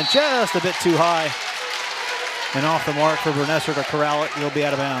Bernesser, and just a bit too high. And off the mark for Bernesser to corral it. He'll be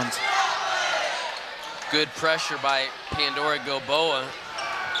out of bounds. Good pressure by Pandora-Gilboa.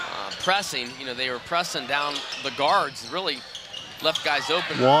 Pressing, you know, they were pressing down the guards, really left guys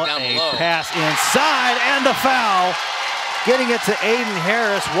open down below. What a pass inside, and the foul. Getting it to Aiden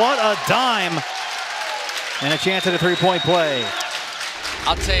Harris. What a dime. And a chance at a three-point play.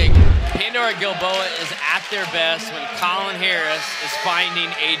 I'll tell you, Pandora-Gilboa is at their best when Colin Harris is finding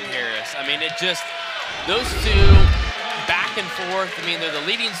Aiden Harris. I mean, it just, those two back and forth. I mean, they're the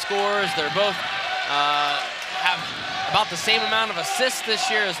leading scorers. They're both have about the same amount of assists this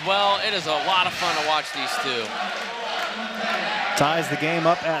year as well. It is a lot of fun to watch these two. Ties the game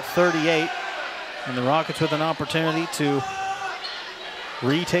up at 38, and the Rockets with an opportunity to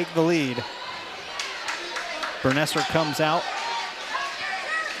retake the lead. Bernesser comes out.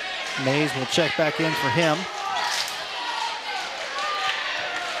 Mays will check back in for him.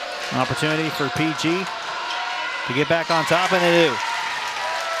 An opportunity for PG to get back on top, and they do.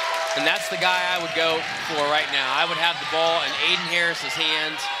 And that's the guy I would go for right now. I would have the ball in Aiden Harris's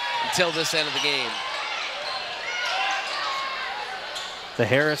hands until this end of the game. The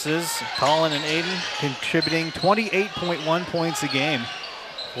Harrises, Colin and Aiden, contributing 28.1 points a game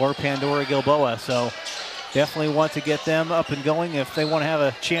for Pandora-Gilboa. So definitely want to get them up and going if they want to have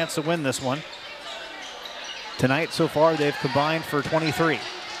a chance to win this one. Tonight, so far, they've combined for 23.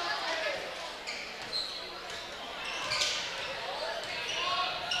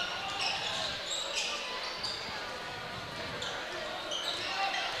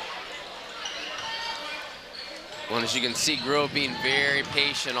 Well, as you can see, Grove being very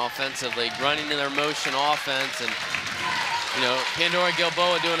patient offensively, running in their motion offense, and you know,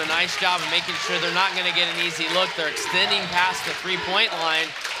 Pandora-Gilboa doing a nice job of making sure they're not going to get an easy look. They're extending past the three-point line,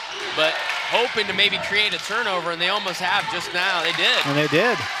 but hoping to maybe create a turnover, and they almost have just now. They did. And they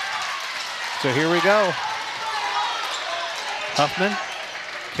did. So here we go. Huffman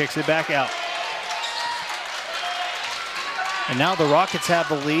kicks it back out. And now the Rockets have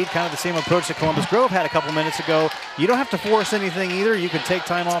the lead, kind of the same approach that Columbus Grove had a couple minutes ago. You don't have to force anything either. You can take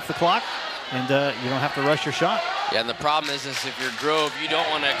time off the clock, and you don't have to rush your shot. Yeah, and the problem is if you're Grove, you don't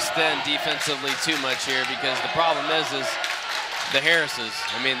want to extend defensively too much here, because the problem is the Harrises.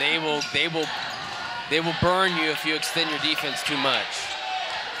 I mean, they will burn you if you extend your defense too much.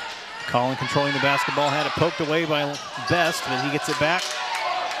 Colin controlling the basketball, had it poked away by Best, but he gets it back.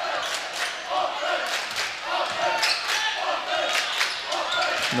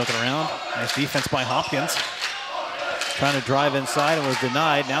 Looking around, nice defense by Hopkins. Trying to drive inside and was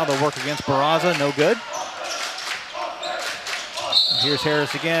denied. Now they'll work against Barraza, no good. Here's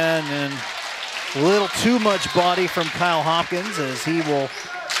Harris again, and a little too much body from Kyle Hopkins as he will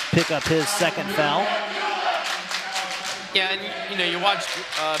pick up his second foul. Yeah, and you know, you watch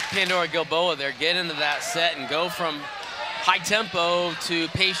Pandora-Gilboa there get into that set and go from high tempo to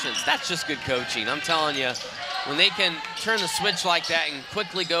patience. That's just good coaching, I'm telling you. When they can turn the switch like that and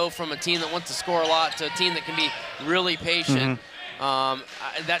quickly go from a team that wants to score a lot to a team that can be really patient,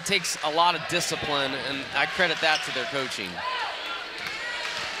 that takes a lot of discipline, and I credit that to their coaching.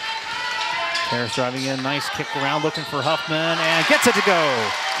 Harris driving in, nice kick around, looking for Huffman, and gets it to go.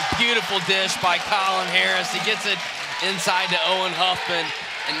 Beautiful dish by Colin Harris. He gets it inside to Owen Huffman,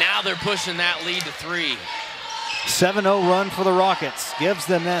 and now they're pushing that lead to 3. 7-0 run for the Rockets. Gives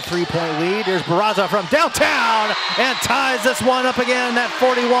them that three-point lead. Here's Barraza from downtown and ties this one up again at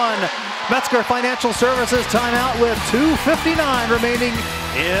 41. Metzger Financial Services timeout with 2:59 remaining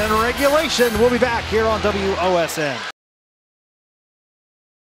in regulation. We'll be back here on WOSN.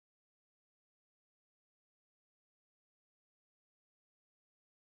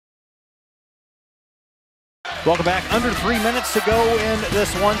 Welcome back. Under 3 minutes to go in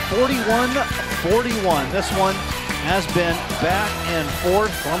this one. 41-41. This one has been back and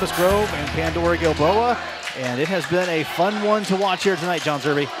forth. Columbus Grove and Pandora-Gilboa And it has been a fun one to watch here tonight, John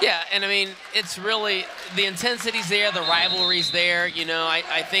Zerby. Yeah, and I mean, it's really, the intensity's there, the rivalry's there. You know,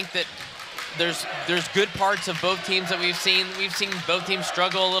 I think that there's good parts of both teams that we've seen. We've seen both teams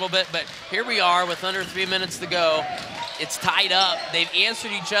struggle a little bit, but here we are with under 3 minutes to go. It's tied up. They've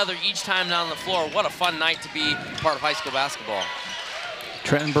answered each other each time down the floor. What a fun night to be part of high school basketball.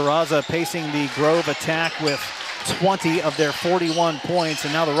 Trenton Barraza pacing the Grove attack with 20 of their 41 points,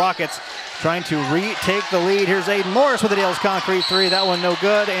 and now the Rockets trying to retake the lead. Here's Aiden Morris with a Dale's Concrete three. That one no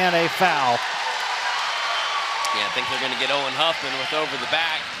good, and a foul. Yeah, I think they're going to get Owen Huffman with over the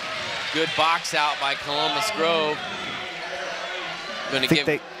back. Good box out by Columbus Grove. Going to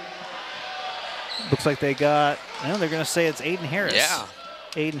give. Looks like they got. Well, they're going to say it's Aiden Harris. Yeah.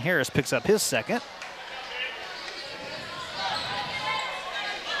 Aiden Harris picks up his second.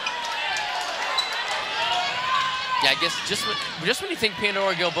 Yeah, I guess just when you think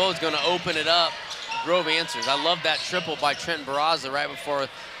Pandora-Gilboa is going to open it up, Grove answers. I love that triple by Trenton Barraza right before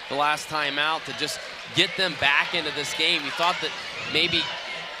the last time out to just get them back into this game. You thought that maybe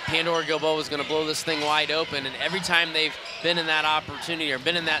Pandora-Gilboa was going to blow this thing wide open, and every time they've been in that opportunity or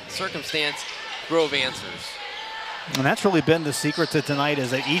been in that circumstance, Grove answers. And that's really been the secret to tonight,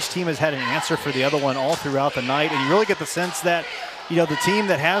 is that each team has had an answer for the other one all throughout the night, and you really get the sense that, you know, the team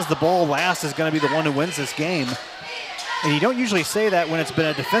that has the ball last is going to be the one who wins this game. And you don't usually say that when it's been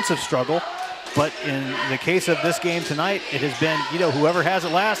a defensive struggle, but in the case of this game tonight, it has been, you know, whoever has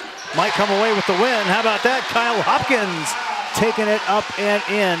it last might come away with the win. How about that? Kyle Hopkins taking it up and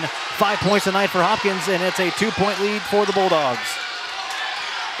in. 5 points a night for Hopkins, and it's a 2-point lead for the Bulldogs.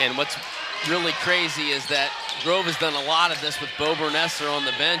 And what's really crazy is that Grove has done a lot of this with Bo Bernesser on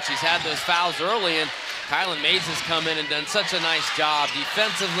the bench. He's had those fouls early, and Kylan Mays has come in and done such a nice job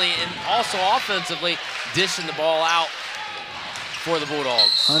defensively and also offensively dishing the ball out for the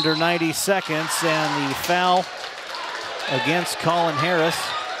Bulldogs. Under 90 seconds, and the foul against Colin Harris.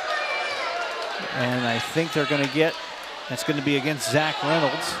 And I think they're going to get, it's going to be against Zach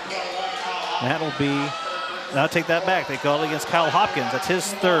Reynolds. That'll be, I'll take that back. They called it against Kyle Hopkins. That's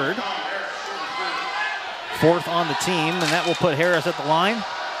his third. Fourth on the team, and that will put Harris at the line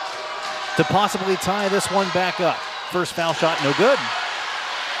to possibly tie this one back up. First foul shot, no good.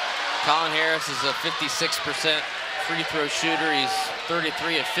 Colin Harris is a 56% free throw shooter. He's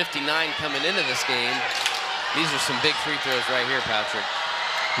 33 of 59 coming into this game. These are some big free throws right here, Patrick.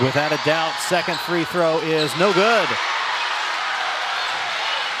 Without a doubt, second free throw is no good.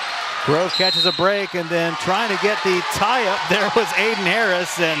 Grove catches a break, and then trying to get the tie up there was Aiden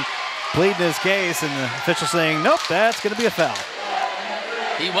Harris, and pleading his case, and the official saying, nope, that's going to be a foul.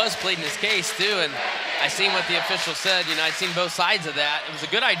 He was pleading his case too, and I seen what the official said. You know, I'd seen both sides of that. It was a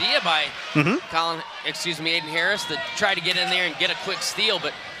good idea by Aiden Harris to try to get in there and get a quick steal,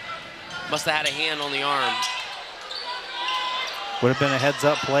 but must have had a hand on the arm. Would have been a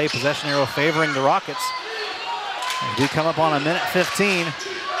heads-up play, possession arrow favoring the Rockets. As we come up on a minute 15.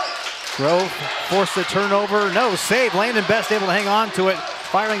 Grove forced the turnover, no save. Landon Best able to hang on to it.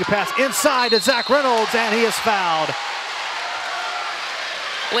 Firing a pass inside to Zach Reynolds, and he is fouled.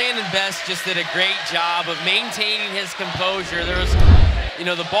 Landon Best just did a great job of maintaining his composure. There was, you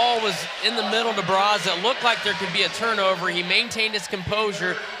know, the ball was in the middle to Barraza. It looked like there could be a turnover. He maintained his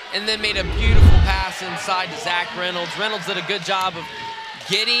composure and then made a beautiful pass inside to Zach Reynolds. Reynolds did a good job of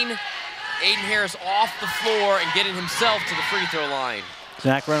getting Aiden Harris off the floor and getting himself to the free throw line.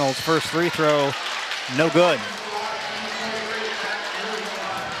 Zach Reynolds' first free throw, no good.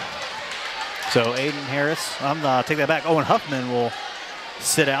 So Aiden Harris, take that back. Owen Huffman will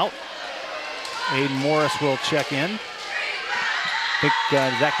sit out. Aiden Morris will check in. I think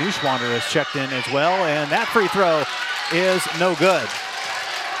Zach Neuschwander has checked in as well, and that free throw is no good.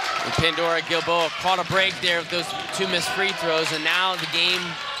 And Pandora-Gilboa caught a break there with those two missed free throws, and now the game,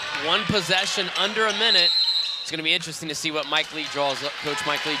 one possession under a minute. It's going to be interesting to see what Mike Lee draws up, Coach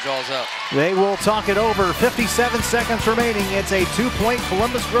Mike Lee draws up. They will talk it over. 57 seconds remaining. It's a 2-point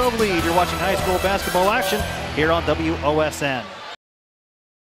Columbus Grove lead. You're watching high school basketball action here on WOSN.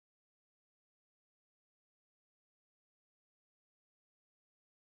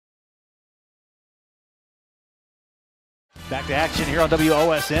 Back to action here on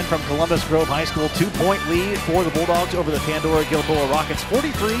WOSN from Columbus Grove High School. 2-point lead for the Bulldogs over the Pandora-Gilboa Rockets.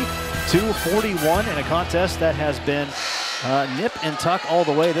 43-41 in a contest that has been nip and tuck all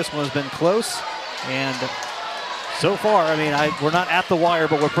the way. This one has been close. And so far, I mean, we're not at the wire,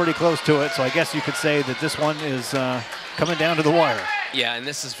 but we're pretty close to it. So I guess you could say that this one is coming down to the wire. Yeah, and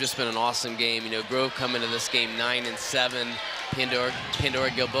this has just been an awesome game. You know, Grove coming to this game 9-7.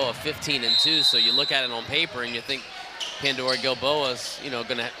 Pandora-Gilboa 15-2. So you look at it on paper and you think, Pandora-Gilboa's,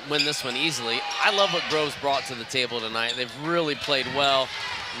 going to win this one easily. I love what Grove's brought to the table tonight. They've really played well,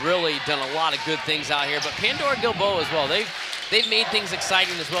 really done a lot of good things out here. But Pandora-Gilboa as well. They've made things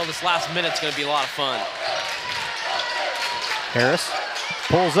exciting as well. This last minute's going to be a lot of fun. Harris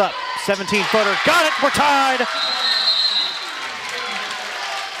pulls up, 17-footer, got it, we're tied!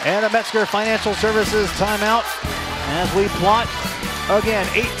 And a Metzger Financial Services timeout as we plot again,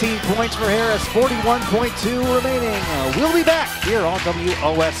 18 points for Harris, 41.2 remaining. We'll be back here on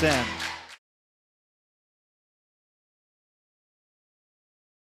WOSN.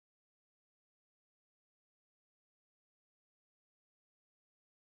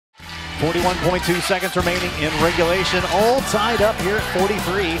 .2 seconds remaining in regulation, all tied up here at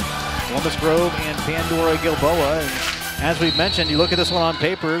 43. Columbus Grove and Pandora-Gilboa. And as we've mentioned, you look at this one on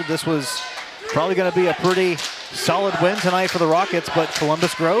paper, this was probably going to be a pretty solid win tonight for the Rockets, but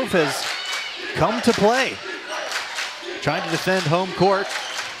Columbus Grove has come to play. Trying to defend home court.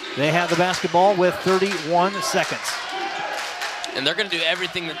 They have the basketball with 31 seconds. And they're going to do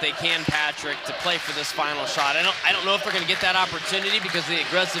everything that they can, Patrick, to play for this final shot. I don't know if they're going to get that opportunity because of the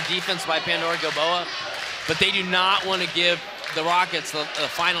aggressive defense by Pandora-Gilboa, but they do not want to give the Rockets the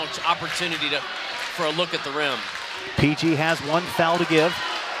final opportunity for a look at the rim. PG has one foul to give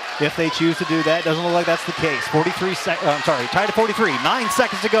if they choose to do that. Doesn't look like that's the case. Tied at 43. 9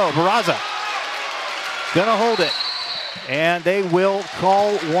 seconds to go. Barraza gonna hold it. And they will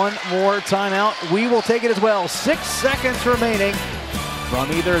call one more timeout. We will take it as well. 6 seconds remaining from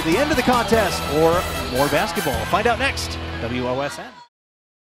either the end of the contest or more basketball. Find out next. WOSN.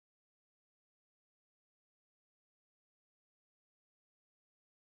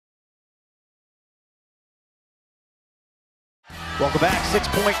 Welcome back.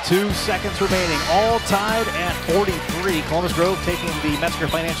 6.2 seconds remaining. All tied at 43. Columbus Grove taking the Metzger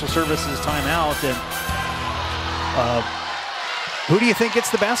Financial Services timeout. And who do you think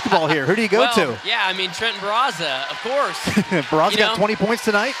gets the basketball here? Who do you go to? Yeah, I mean, Trenton Barraza, of course. Barraza got 20 points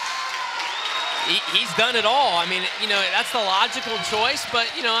tonight. He's done it all. I mean, that's the logical choice, but,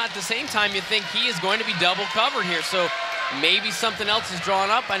 at the same time, you think he is going to be double covered here. So maybe something else is drawn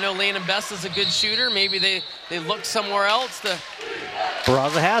up. I know Landon Best is a good shooter. Maybe they look somewhere else.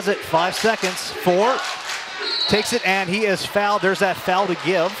 Barraza has it. 5 seconds. 4. Takes it, and he is fouled. There's that foul to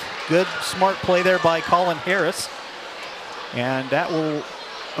give. Good, smart play there by Colin Harris. And that will,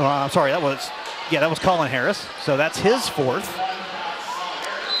 that was Colin Harris. So that's his 4th.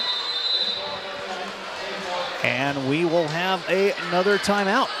 And we will have another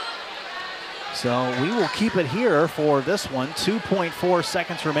timeout. So we will keep it here for this one. 2.4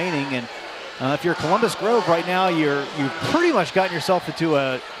 seconds remaining. And if you're Columbus Grove right now, you've pretty much gotten yourself into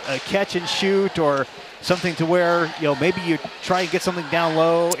a catch and shoot or something to where, maybe you try and get something down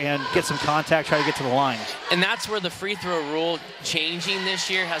low and get some contact, try to get to the line. And that's where the free throw rule changing this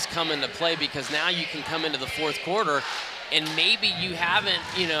year has come into play, because now you can come into the 4th quarter and maybe you haven't,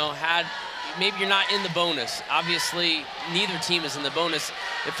 maybe you're not in the bonus. Obviously, neither team is in the bonus.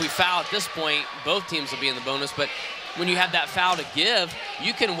 If we foul at this point, both teams will be in the bonus. But when you have that foul to give,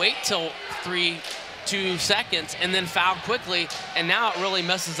 you can wait till 2 seconds and then foul quickly, and now it really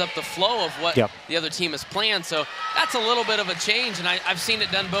messes up the flow of what the other team has planned. So that's a little bit of a change, and I've seen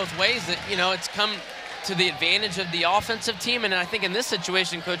it done both ways. That it's come to the advantage of the offensive team, and I think in this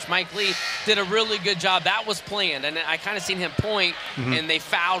situation, Coach Mike Lee did a really good job. That was planned, and I kind of seen him point, and they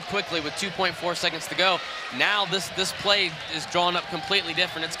fouled quickly with 2.4 seconds to go. Now this play is drawn up completely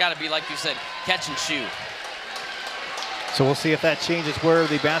different. It's got to be, like you said, catch and shoot. So we'll see if that changes where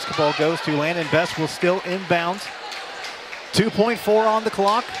the basketball goes to. Landon Best will still inbound. 2.4 on the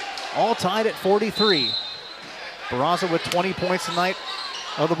clock, all tied at 43. Barraza with 20 points tonight.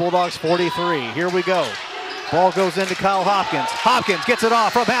 Of the Bulldogs, 43. Here we go. Ball goes into Kyle Hopkins. Hopkins gets it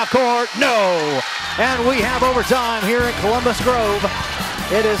off from half court. No! And we have overtime here in Columbus Grove.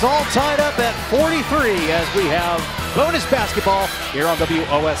 It is all tied up at 43 as we have bonus basketball here on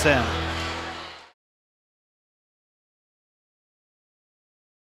WOSN.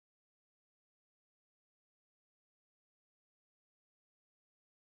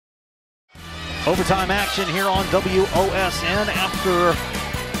 Overtime action here on WOSN after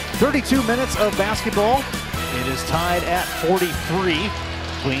 32 minutes of basketball. It is tied at 43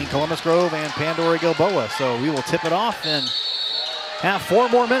 between Columbus Grove and Pandora-Gilboa. So we will tip it off and have 4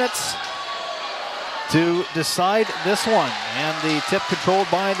 more minutes to decide this one. And the tip controlled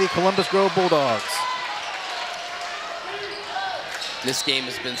by the Columbus Grove Bulldogs. This game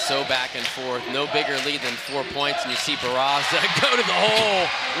has been so back and forth. No bigger lead than 4 points, and you see Barraza go to the hole.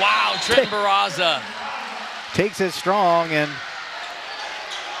 Wow, Trenton Barraza. Takes it strong, and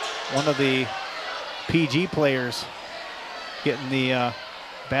one of the PG players getting the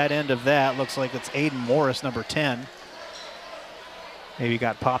bad end of that. Looks like it's Aiden Morris, number 10. Maybe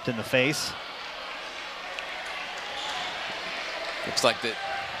got popped in the face. Looks like that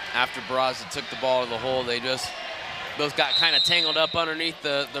after Barraza took the ball to the hole, they just both got kind of tangled up underneath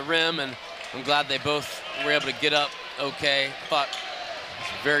the rim, and I'm glad they both were able to get up okay. I thought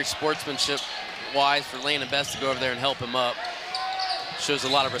it's very sportsmanship-wise for Landon Best to go over there and help him up. Shows a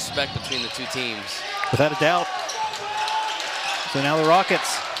lot of respect between the two teams. Without a doubt. So now the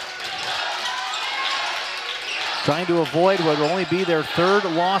Rockets trying to avoid what will only be their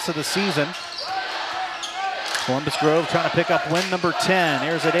 3rd loss of the season. Columbus Grove trying to pick up win number 10.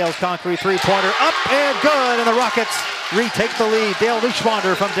 Here's a Dale's Concrete three-pointer, up and good, and the Rockets retake the lead. Dale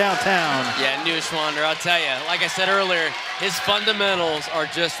Neuschwander from downtown. Yeah, Neuschwander, I'll tell you, like I said earlier, his fundamentals are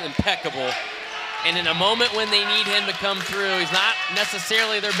just impeccable. And in a moment when they need him to come through, he's not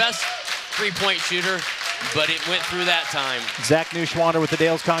necessarily their best three-point shooter, but it went through that time. Zach Neuschwander with the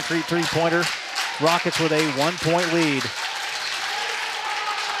Dale's Concrete three-pointer. Rockets with a 1-point lead.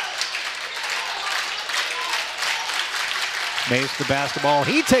 Mays the basketball.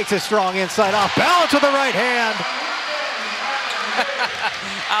 He takes it strong inside, off balance with the right hand.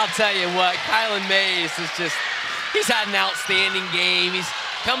 I'll tell you what, Kylan Mays is just, he's had an outstanding game. He's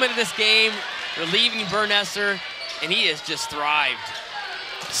come into this game relieving Bernesser, and he has just thrived.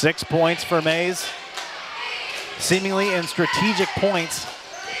 6 points for Mays. Seemingly in strategic points.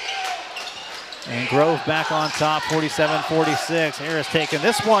 And Grove back on top, 47-46. Harris taking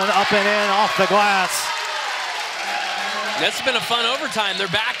this one up and in off the glass. That's been a fun overtime. They're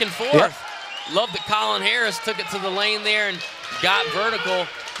back and forth. Yep. Love that Colin Harris took it to the lane there and got vertical,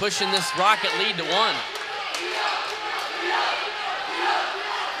 pushing this Rocket lead to 1.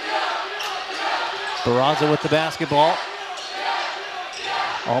 Barraza with the basketball.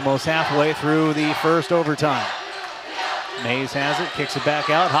 Almost halfway through the first overtime. Mays has it, kicks it back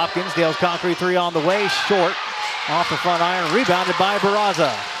out. Hopkins, Dale's Concrete three on the way, short. Off the front iron, rebounded by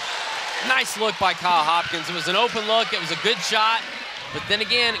Barraza. Nice look by Kyle Hopkins. It was an open look, it was a good shot, but then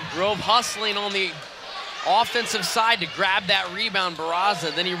again, Grove hustling on the offensive side to grab that rebound,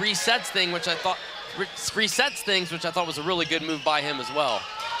 Barraza. Then he resets things, which I thought was a really good move by him as well.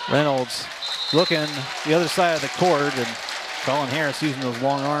 Reynolds looking the other side of the court, and Colin Harris using those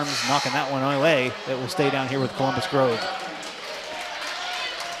long arms, knocking that one away. It will stay down here with Columbus Grove.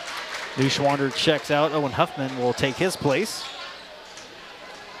 Neuschwander checks out. Owen Huffman will take his place.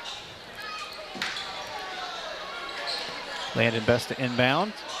 Landon Best to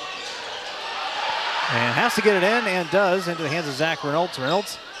inbound. And has to get it in, and does, into the hands of Zach Reynolds.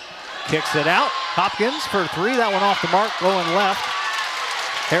 Reynolds kicks it out. Hopkins for 3. That one off the mark, going left.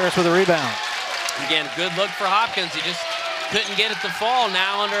 Harris with a rebound. Again, good look for Hopkins. He just couldn't get it to fall.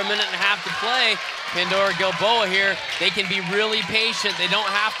 Now under a minute and a half to play. Pandora-Gilboa here, they can be really patient. They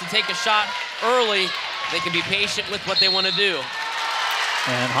don't have to take a shot early. They can be patient with what they want to do.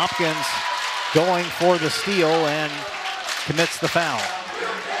 And Hopkins going for the steal and commits the foul.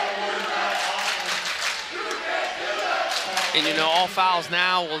 And you know, all fouls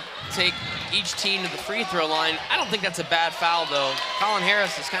now will take each team to the free throw line. I don't think that's a bad foul though. Colin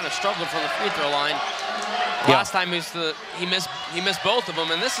Harris has kind of struggled from the free throw line. Last time he missed both of them,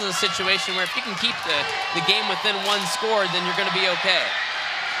 and this is a situation where if you can keep the game within 1 score, then you're going to be okay.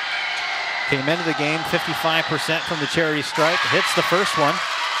 Came into the game 55% from the charity stripe, hits the first one.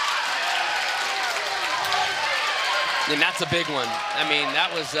 And that's a big one. I mean,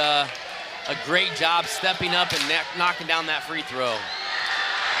 that was a great job stepping up and knocking down that free throw.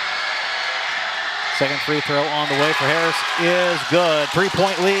 Second free throw on the way for Harris is good.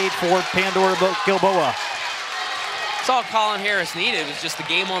 3-point lead for Pandora-Gilboa. That's all Colin Harris needed was just the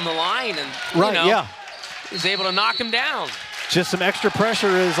game on the line, and he was able to knock him down. Just some extra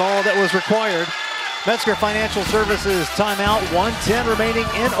pressure is all that was required. Metzger Financial Services timeout, 1:10 remaining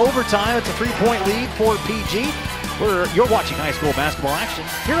in overtime. It's a 3-point lead for PG. You're watching high school basketball action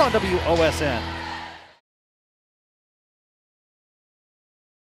here on WOSN.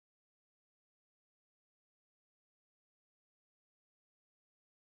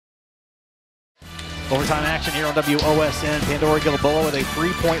 Overtime action here on WOSN. Pandora-Gilboa with a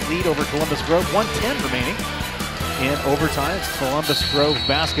 3-point lead over Columbus Grove. 1:10 remaining in overtime. It's Columbus Grove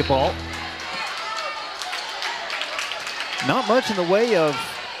basketball. Not much in the way of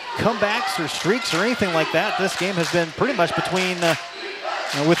comebacks or streaks or anything like that. This game has been pretty much between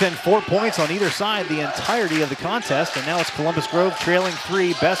within 4 points on either side the entirety of the contest. And now it's Columbus Grove trailing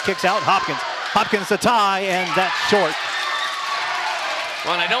 3. Best kicks out. Hopkins the tie, and that's short.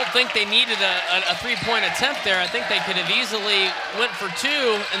 Well, and I don't think they needed a 3-point attempt there. I think they could have easily went for 2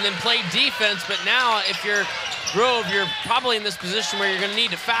 and then played defense. But now if you're Grove, you're probably in this position where you're going to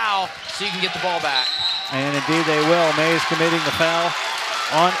need to foul so you can get the ball back. And indeed they will. Mays committing the foul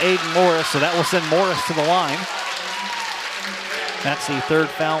on Aiden Morris, so that will send Morris to the line. That's the third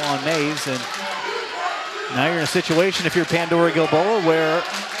foul on Mays, and now you're in a situation, if you're Pandora-Gilboa, where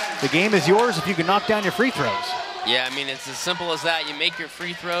the game is yours if you can knock down your free throws. Yeah, I mean, it's as simple as that. You make your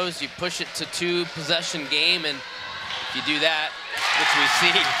free throws, you push it to 2-possession game, and if you do that, which we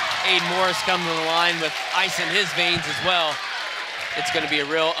see Aiden Morris come to the line with ice in his veins as well, it's going to be a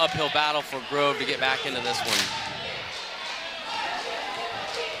real uphill battle for Grove to get back into this one.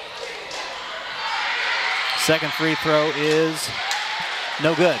 Second free throw is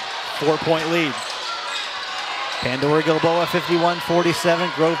no good. 4-point lead. Pandora-Gilboa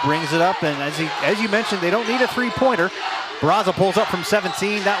 51-47. Grove brings it up, and as you mentioned, they don't need a three-pointer. Barraza pulls up from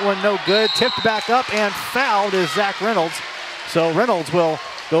 17. That one no good. Tipped back up and fouled is Zach Reynolds. So Reynolds will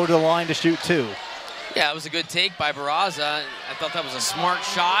go to the line to shoot 2. Yeah, it was a good take by Barraza. I thought that was a smart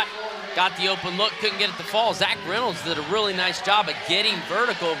shot. Got the open look, couldn't get it to fall. Zach Reynolds did a really nice job of getting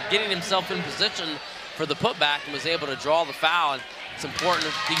vertical, getting himself in position for the putback, and was able to draw the foul. And it's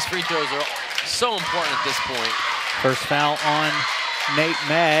important. These free throws are so important at this point. First foul on Nate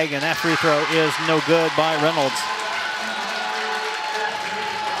Magg, and that free throw is no good by Reynolds.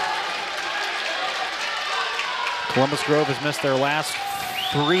 Columbus Grove has missed their last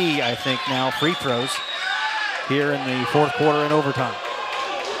 3, I think now, free throws here in the fourth quarter and overtime.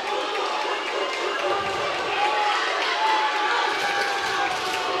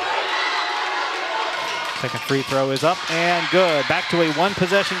 Second free throw is up and good. Back to a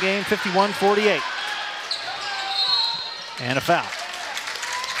one-possession game, 51-48. And a foul.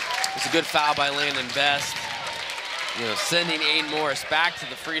 It's a good foul by Landon Best. You know, sending Aiden Morris back to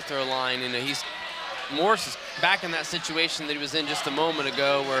the free throw line. You know, Morris is back in that situation that he was in just a moment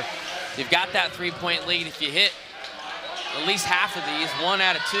ago, where you've got that 3-point lead. If you hit at least half of these, 1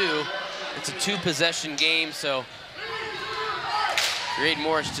 out of 2, it's a 2-possession game. So for Aiden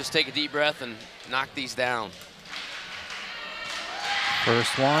Morris, just take a deep breath and knock these down.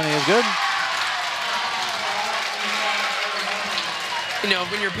 First one is good. You know,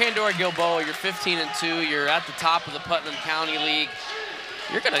 when you're Pandora-Gilboa, you're 15-2, you're at the top of the Putnam County League.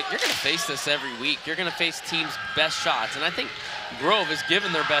 You're gonna face this every week. You're gonna face teams' best shots, and I think Grove has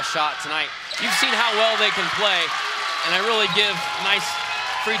given their best shot tonight. You've seen how well they can play, and I really give nice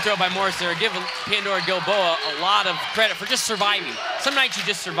free throw by Morris there. Give Pandora-Gilboa a lot of credit for just surviving. Some nights you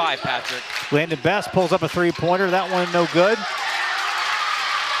just survive, Patrick. Landon Best pulls up a three-pointer. That one no good.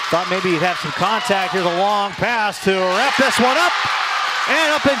 Thought maybe he'd have some contact. Here's a long pass to wrap this one up.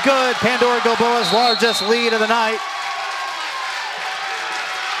 And up and good. Pandora-Gilboa's largest lead of the night.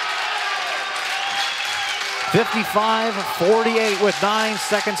 55-48 with 9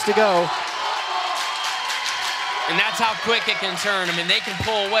 seconds to go. And that's how quick it can turn. I mean, they can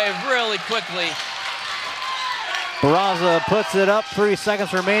pull away really quickly. Barraza puts it up, 3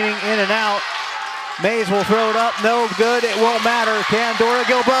 seconds remaining, in and out. Mays will throw it up, no good, it won't matter.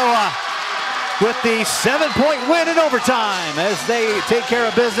 Pandora-Gilboa with the 7-point win in overtime as they take care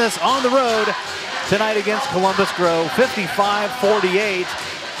of business on the road tonight against Columbus Grove. 55-48,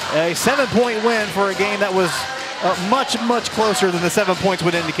 a 7-point win for a game that was much, much closer than the 7 points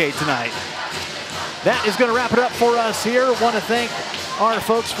would indicate tonight. That is going to wrap it up for us here. Want to thank our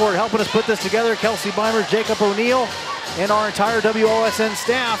folks for helping us put this together. Kelsey Beimer, Jacob O'Neill, and our entire WOSN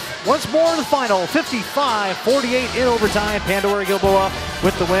staff. Once more in the final, 55-48 in overtime. Pandora-Gilboa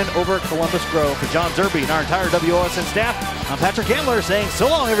with the win over Columbus Grove. For John Zerby and our entire WOSN staff, I'm Patrick Handler saying so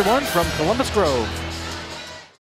long, everyone, from Columbus Grove.